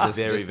 It was just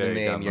very,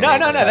 very dumb. No.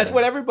 That's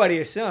what everybody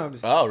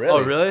assumes. Oh, really?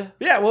 Oh, really?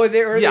 Yeah. Well,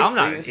 I'm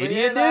not an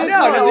idiot, dude.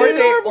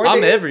 No.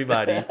 I'm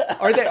everybody.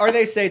 Or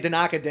they say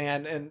Danaka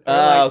Dan, and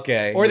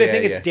okay. Or they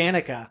think it's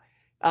Danica,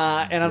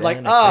 and I was like,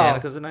 oh,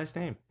 Danica's a nice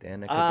name.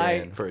 Danica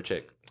Dan. For a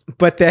chick.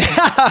 But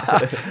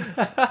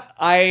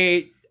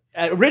I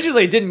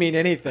originally didn't mean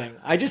anything.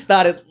 I just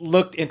thought it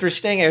looked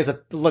interesting. It was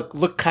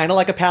looked kind of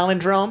like a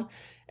palindrome,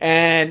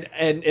 and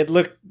it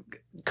looked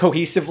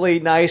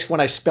cohesively nice when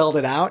I spelled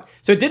it out.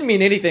 So it didn't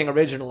mean anything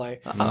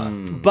originally,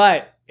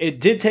 but it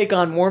did take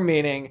on more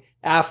meaning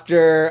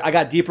after I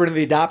got deeper into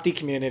the adoptee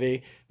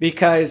community,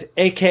 because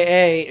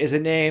AKA is a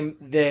name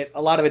that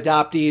a lot of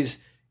adoptees,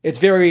 it's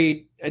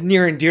very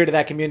near and dear to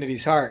that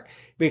community's heart,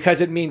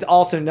 because it means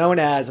also known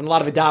as, and a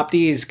lot of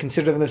adoptees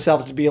consider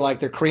themselves to be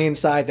like their Korean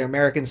side, their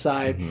American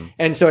side.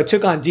 And so it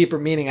took on deeper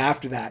meaning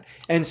after that.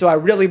 And so I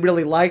really,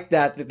 really like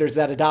that there's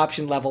that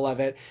adoption level of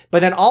it.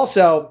 But then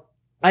also,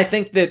 I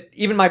think that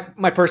even my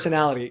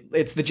personality,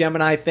 it's the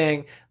Gemini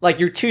thing. Like,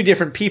 you're two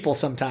different people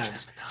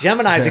sometimes.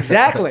 Geminis,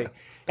 exactly.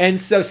 And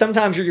so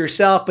sometimes you're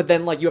yourself, but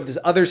then like you have this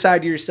other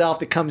side to yourself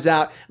that comes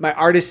out. My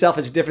artist self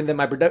is different than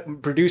my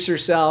producer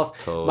self.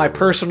 Totally. My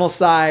personal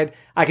side,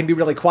 I can be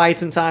really quiet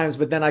sometimes,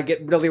 but then I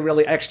get really,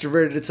 really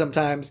extroverted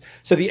sometimes.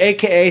 So the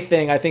AKA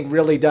thing, I think,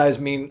 really does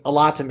mean a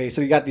lot to me.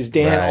 So you got these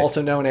Dan,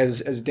 also known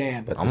as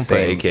Dan. I'm gonna put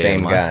AKA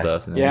in my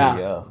stuff.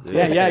 Yeah.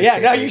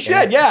 No, you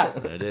should. Yeah.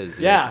 It is.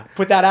 Dude. Yeah.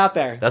 Put that out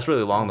there. That's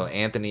really long though.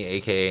 Anthony,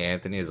 AKA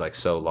Anthony, is like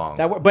so long.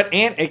 But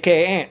Ant,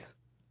 AKA Ant.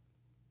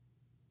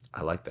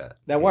 I like that.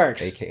 That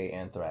works. AKA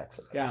Anthrax.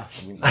 Yeah.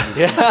 We need to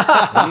make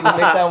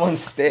that one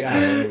stick,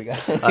 man.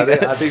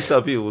 I think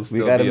some people will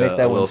still be a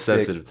little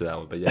sensitive to that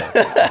one, but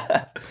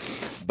yeah.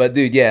 But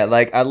dude, yeah,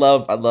 like I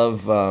love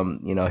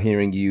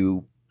hearing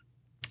you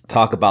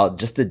talk about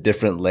just the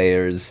different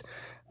layers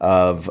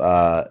of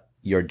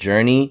your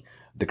journey,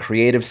 the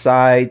creative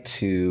side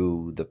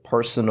to the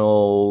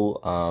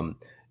personal,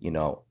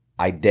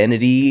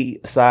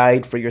 identity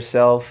side for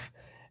yourself,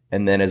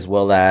 and then as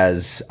well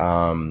as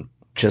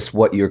just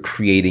what you're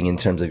creating in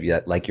terms of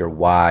like your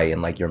why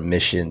and like your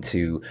mission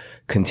to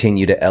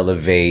continue to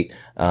elevate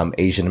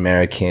Asian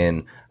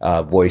American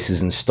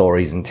voices and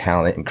stories and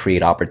talent and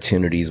create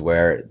opportunities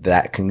where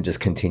that can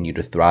just continue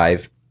to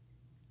thrive.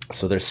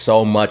 So there's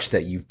so much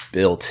that you've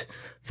built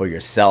for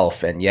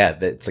yourself, and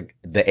it's like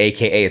the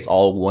AKA, it's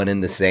all one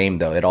and the same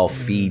though. It all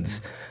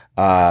feeds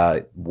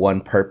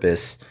one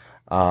purpose.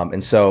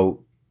 And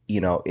so,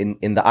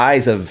 in the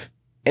eyes of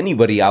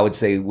anybody, I would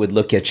say would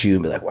look at you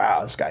and be like,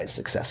 wow, this guy's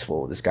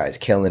successful. This guy's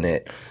killing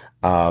it.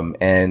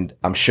 And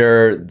I'm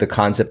sure the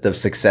concept of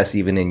success,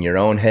 even in your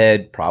own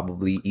head,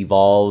 probably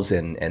evolves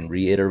and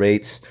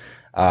reiterates.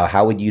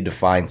 How would you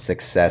define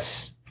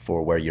success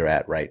for where you're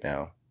at right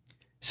now?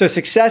 So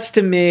success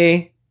to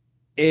me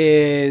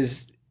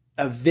is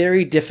a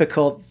very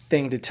difficult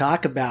thing to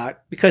talk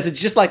about because it's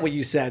just like what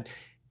you said.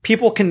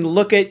 People can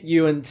look at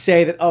you and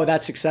say that, oh,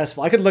 that's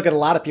successful. I could look at a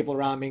lot of people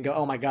around me and go,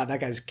 oh my God,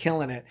 that guy's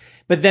killing it.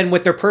 But then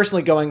what they're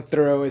personally going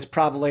through is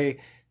probably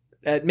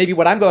maybe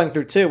what I'm going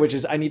through too, which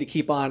is I need to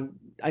keep on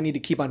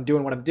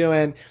doing what I'm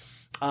doing.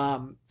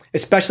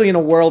 Especially in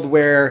a world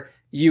where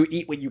you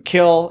eat what you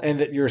kill and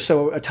that you're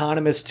so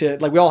autonomous to,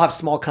 like, we all have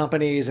small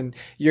companies and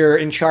you're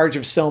in charge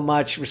of so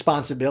much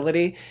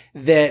responsibility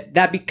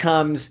that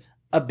becomes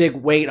a big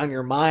weight on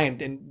your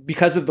mind. And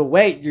because of the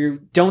weight, you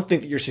don't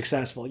think that you're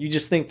successful. You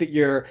just think that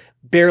you're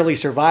barely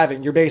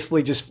surviving. You're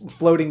basically just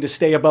floating to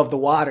stay above the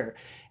water.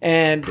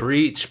 And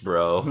preach,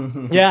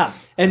 bro. Yeah.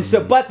 And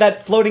so, but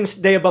that floating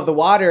stay above the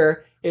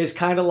water is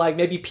kind of like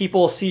maybe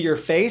people see your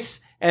face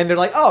and they're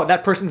like, oh,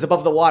 that person's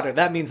above the water.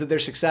 That means that they're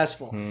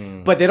successful.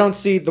 But they don't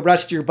see the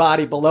rest of your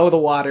body below the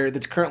water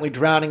that's currently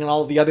drowning and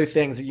all of the other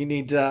things that you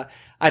need to,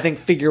 I think,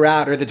 figure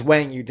out or that's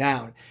weighing you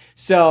down.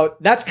 So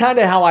that's kind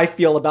of how I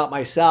feel about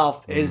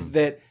myself is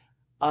that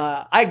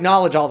I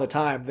acknowledge all the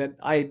time that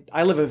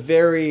I live a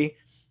very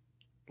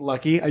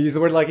lucky, I use the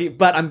word lucky,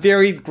 but I'm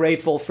very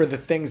grateful for the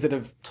things that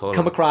have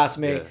come across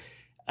me.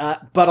 Yeah.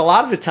 But a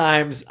lot of the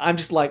times I'm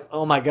just like,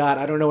 oh my God,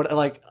 I don't know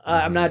what,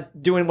 I'm not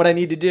doing what I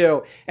need to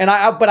do. And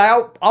but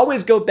I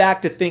always go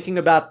back to thinking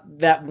about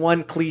that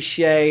one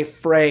cliche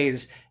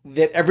phrase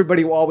that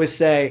everybody will always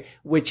say,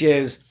 which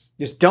is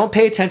just don't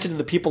pay attention to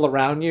the people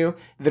around you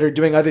that are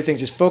doing other things.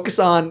 Just focus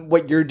on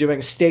what you're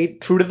doing, stay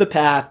true to the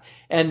path.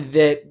 And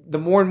that the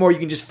more and more you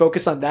can just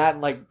focus on that,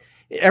 and like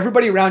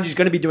everybody around you is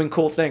going to be doing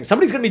cool things.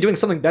 Somebody's going to be doing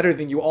something better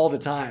than you all the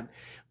time.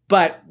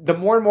 But the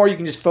more and more you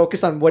can just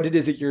focus on what it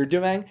is that you're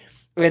doing,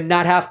 and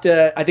not have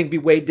to, I think, be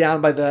weighed down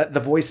by the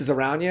voices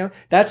around you.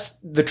 That's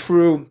the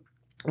true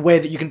way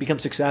that you can become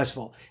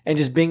successful. And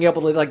just being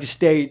able to just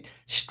stay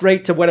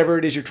straight to whatever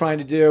it is you're trying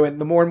to do. And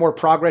the more and more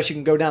progress you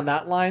can go down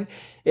that line,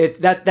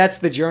 that's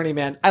the journey,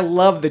 man. I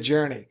love the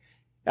journey.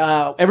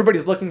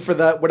 Everybody's looking for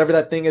whatever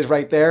that thing is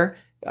right there.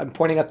 I'm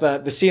pointing at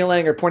the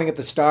ceiling or pointing at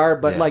the star,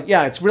 but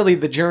it's really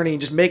the journey,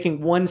 just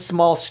making one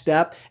small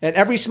step. And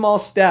every small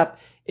step,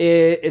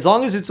 as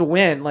long as it's a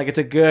win, it's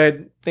a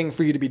good thing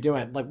for you to be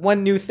doing. Like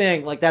one new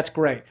thing, that's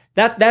great.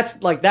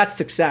 That's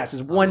success.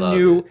 Is one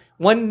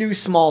new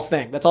small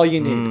thing. That's all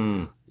you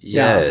need.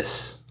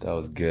 Yes, that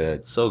was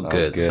good. So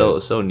good.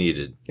 So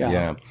needed.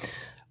 Yeah.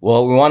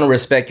 Well, we want to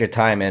respect your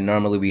time, and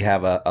normally we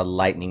have a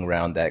lightning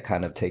round that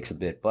kind of takes a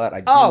bit,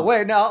 but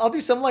I'll do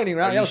some lightning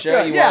round. Are you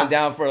sure you want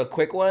down for a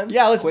quick one?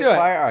 Yeah, let's do it.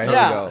 Fire? All right, here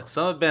we go.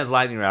 Some of Ben's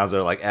lightning rounds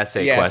are like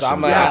essay questions.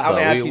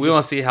 So we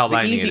want to see how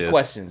lightning it is. The easy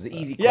questions.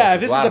 Yeah,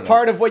 this is a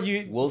part of what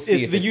is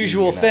the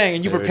usual thing,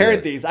 and you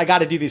prepared these. I got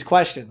to do these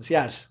questions.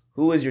 Yes.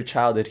 Who is your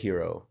childhood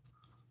hero?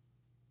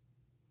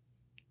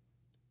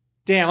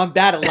 Damn, I'm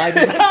bad at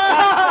lightning. It's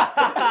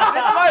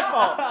my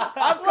fault.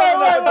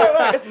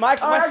 Wait. It's my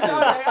question.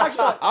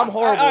 Actually, I'm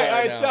horrible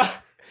right now.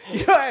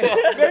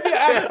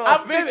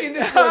 I'm thinking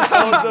this one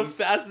was the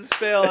fastest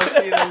fail I've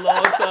seen in a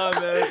long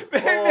time, man.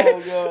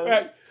 Oh, God.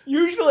 Right.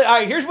 Usually,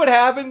 here's what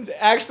happens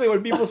actually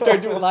when people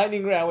start doing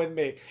lightning round with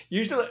me.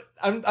 Usually,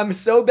 I'm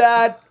so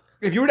bad.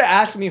 If you were to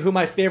ask me who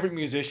my favorite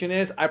musician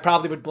is, I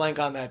probably would blank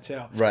on that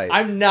too. Right.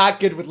 I'm not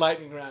good with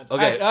lightning rounds.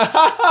 Okay.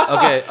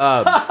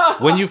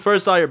 When you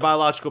first saw your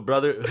biological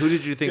brother, who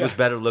did you think was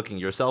better looking,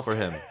 yourself or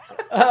him?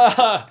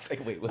 It's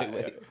like, wait.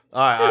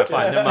 All right,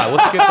 fine. Never mind. We'll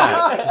skip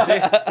that.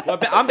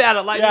 See? I'm bad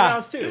at lightning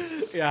rounds too.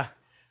 Yeah.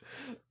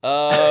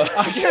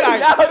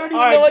 I don't even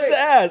know what to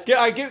ask.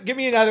 Give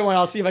me another one.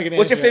 I'll see if I can answer.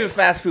 What's your favorite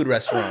fast food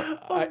restaurant?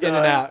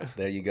 In-N-Out.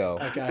 There you go.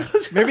 Okay.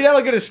 Maybe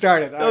that'll get us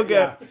started. Okay.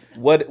 Yeah.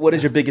 What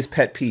is your biggest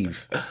pet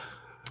peeve?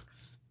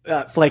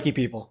 Flaky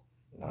people.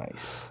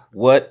 Nice.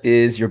 What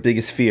is your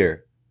biggest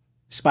fear?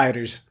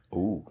 Spiders.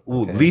 Ooh.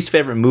 Okay. Least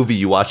favorite movie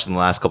you watched in the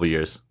last couple of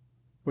years?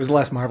 What was the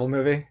last Marvel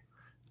movie?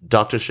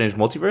 Doctor Strange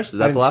Multiverse? Is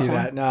that the last one?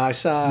 That. No, I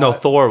saw. No,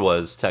 Thor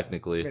was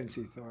technically. I didn't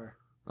see Thor.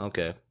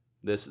 Okay.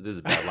 This is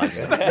a bad lightning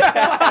round.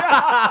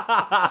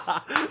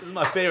 This is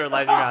my favorite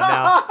lightning round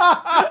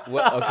now.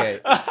 Well, okay,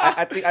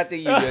 I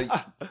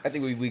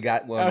think we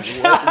got one. Okay.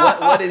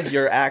 What is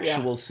your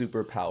actual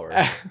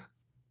superpower?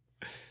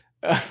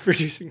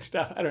 Producing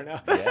stuff. I don't know.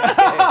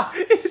 Yeah.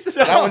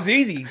 That one's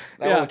easy.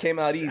 That one came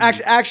out easy.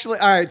 Actually,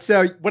 all right.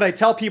 So what I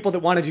tell people that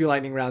want to do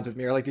lightning rounds with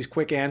me, or these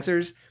quick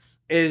answers,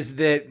 is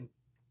that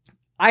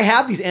I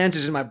have these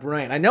answers in my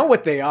brain. I know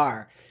what they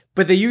are.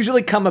 But they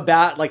usually come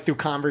about through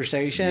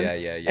conversation.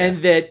 Yeah.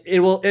 And that it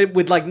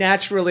would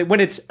naturally,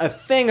 when it's a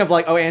thing of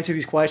answer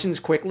these questions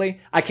quickly,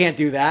 I can't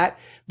do that.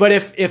 But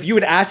if you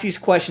would ask these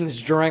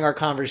questions during our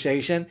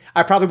conversation,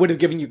 I probably would have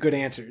given you good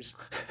answers.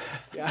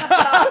 So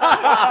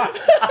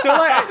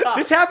like,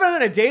 this happened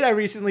on a date I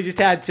recently just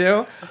had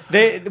too.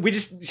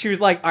 She was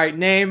like, all right,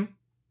 name,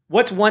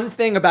 what's one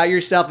thing about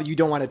yourself that you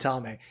don't want to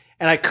tell me?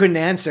 And I couldn't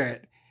answer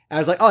it. I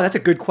was like, oh, that's a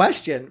good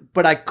question.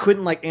 But I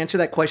couldn't like answer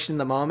that question in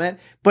the moment.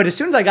 But as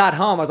soon as I got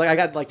home, I was like, I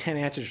got like 10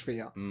 answers for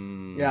you.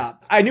 Yeah.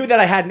 I knew that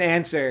I had an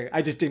answer.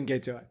 I just didn't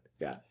get to it.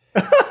 Yeah.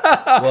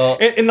 Well,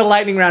 in the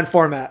lightning round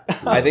format.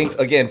 I think,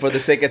 again, for the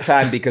sake of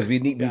time, because we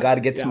got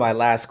to get to my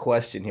last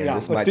question here. Yeah.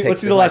 This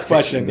Let's do the last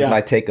question. This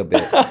might take a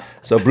bit.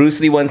 So Bruce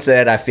Lee once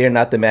said, I fear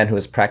not the man who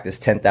has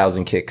practiced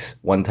 10,000 kicks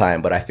one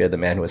time, but I fear the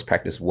man who has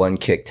practiced one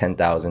kick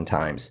 10,000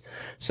 times.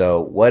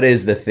 So what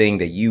is the thing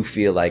that you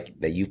feel like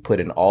that you've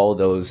put in all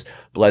those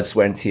blood,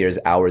 sweat, and tears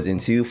hours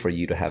into for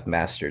you to have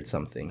mastered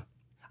something?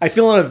 I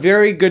feel in a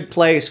very good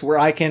place where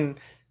I can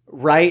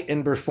write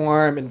and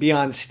perform and be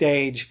on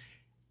stage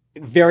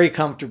very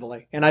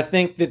comfortably. And I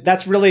think that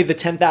that's really the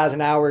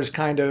 10,000 hours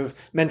kind of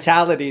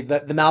mentality,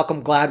 the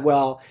Malcolm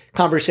Gladwell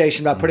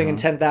conversation about putting in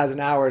 10,000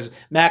 hours.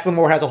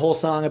 Macklemore has a whole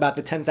song about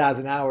the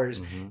 10,000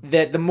 hours,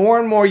 that the more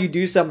and more you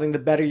do something, the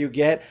better you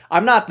get.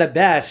 I'm not the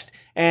best.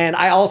 And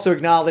I also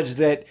acknowledge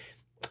that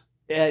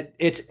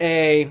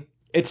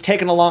it's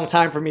taken a long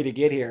time for me to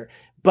get here.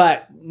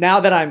 But now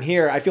that I'm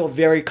here, I feel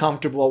very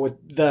comfortable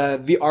with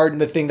the art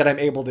and the thing that I'm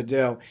able to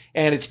do.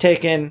 And it's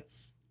taken,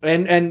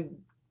 and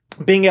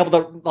being able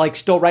to like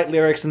still write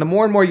lyrics, and the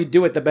more and more you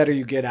do it, the better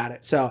you get at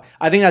it. So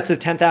I think that's the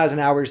 10,000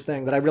 hours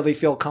thing that I really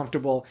feel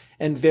comfortable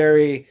and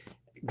very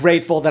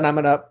grateful that I'm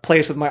in a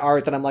place with my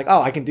art that I'm like, oh,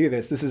 I can do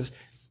this.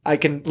 I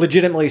can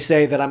legitimately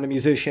say that I'm a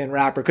musician,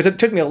 rapper, because it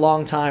took me a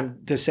long time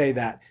to say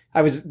that.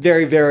 I was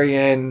very, very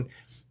in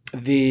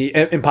the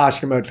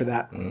imposter mode for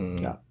that.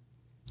 Yeah.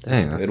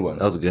 Dang, that's a good one.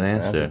 That was a good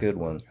answer. That's a good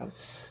one.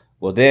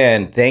 Well,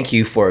 Dan, thank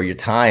you for your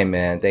time,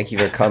 man. Thank you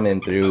for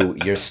coming through.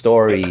 Your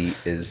story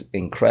is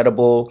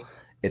incredible.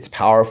 It's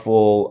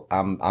powerful.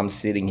 I'm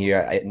sitting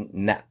here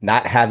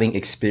not having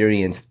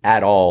experienced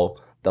at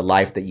all the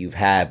life that you've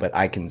had, but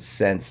I can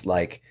sense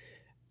like,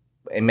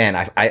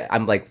 man,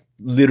 I'm like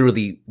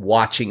literally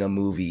watching a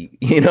movie,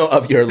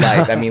 of your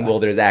life. I mean, well,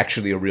 there's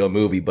actually a real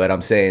movie, but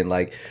I'm saying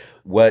like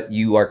what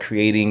you are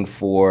creating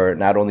for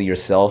not only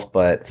yourself,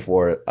 but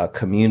for a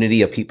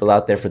community of people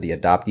out there, for the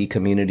adoptee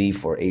community,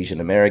 for Asian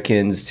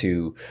Americans,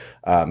 to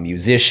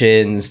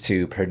musicians,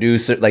 to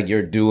producers. Like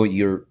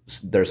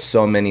there's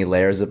so many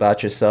layers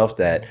about yourself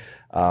that,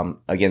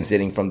 again,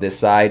 sitting from this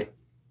side,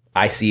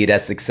 I see it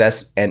as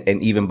success. And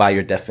even by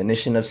your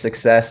definition of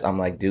success, I'm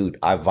like, dude,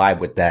 I vibe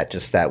with that.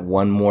 Just that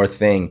one more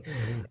thing.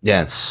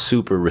 Yeah, and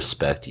super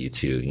respect you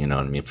too, you know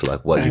what I mean, for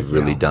like what you've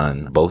really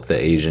done, both the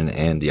Asian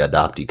and the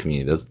adoptee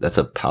community. That's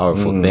a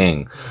powerful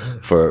thing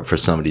for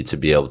somebody to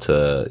be able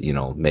to,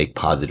 make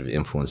positive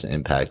influence and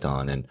impact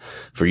on. And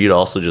for you to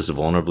also just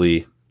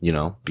vulnerably,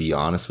 be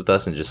honest with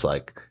us and just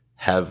like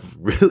have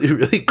really,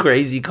 really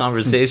crazy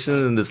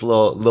conversations in this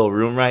little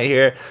room right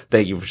here.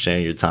 Thank you for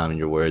sharing your time and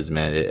your words,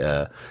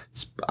 man.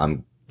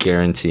 I'm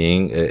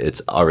guaranteeing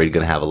it's already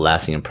going to have a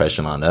lasting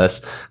impression on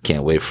us.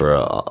 Can't wait for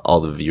all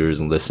the viewers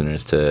and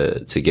listeners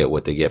to get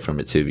what they get from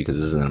it too, because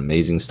this is an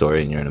amazing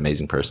story and you're an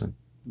amazing person.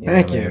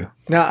 Thank you.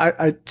 No,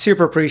 I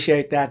super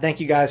appreciate that. Thank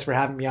you guys for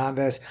having me on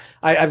this.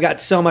 I've got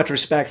so much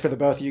respect for the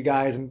both of you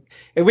guys, and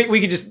we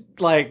could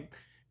just like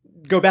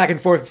go back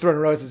and forth throwing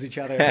roses at each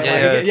other.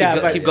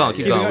 Keep going.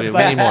 We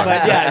need more.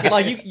 But yeah,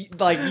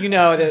 like you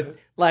know that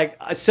like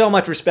so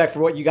much respect for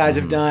what you guys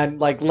have done,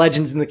 like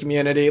legends in the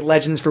community,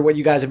 legends for what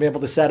you guys have been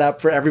able to set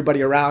up for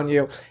everybody around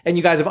you, and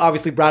you guys have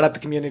obviously brought up the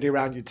community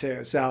around you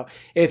too. So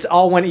it's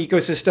all one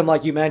ecosystem,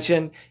 like you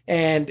mentioned,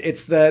 and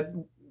it's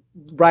the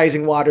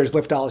rising waters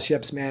lift all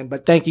ships, man.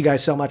 But thank you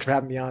guys so much for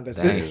having me on this.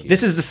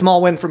 This is the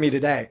small win for me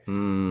today.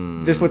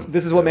 This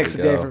is what makes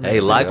the day for me. Hey,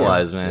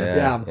 likewise,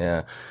 man.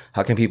 Yeah.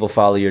 How can people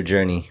follow your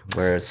journey?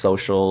 Where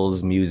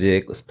socials,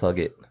 music? Let's plug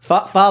it.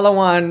 Follow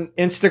on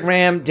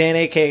Instagram, Dan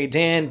aka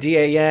Dan,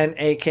 DAN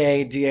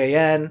aka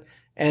DAN.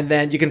 And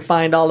then you can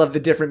find all of the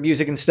different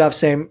music and stuff,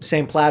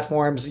 same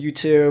platforms,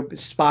 YouTube,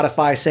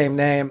 Spotify, same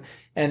name.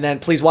 And then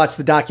please watch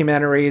the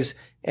documentaries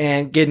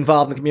and get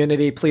involved in the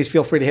community. Please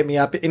feel free to hit me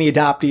up. Any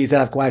adoptees that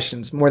have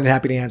questions, more than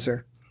happy to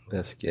answer.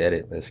 Let's get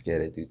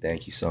it, dude.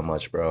 Thank you so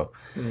much, bro.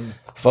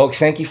 Folks,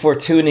 thank you for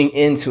tuning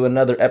in to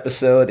another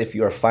episode. If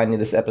you are finding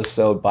this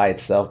episode by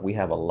itself, we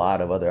have a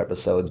lot of other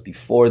episodes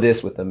before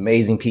this with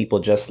amazing people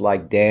just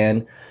like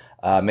Dan.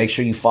 Make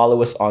sure you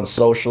follow us on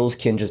socials,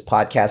 Kinja's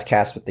Podcast,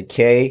 Cast with the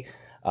K.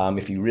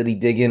 If you really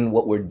dig in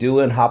what we're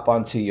doing, hop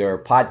onto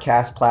your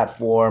podcast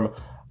platform.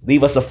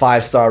 Leave us a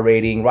 5-star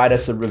rating, write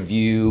us a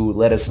review,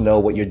 let us know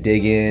what you're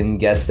digging,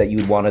 guests that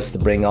you'd want us to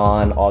bring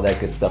on. All that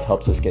good stuff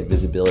helps us get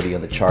visibility on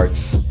the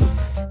charts.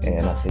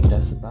 And I think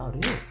that's about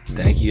it.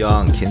 Thank you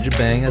all, and Kinja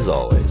Bang as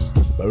always.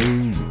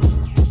 Boom.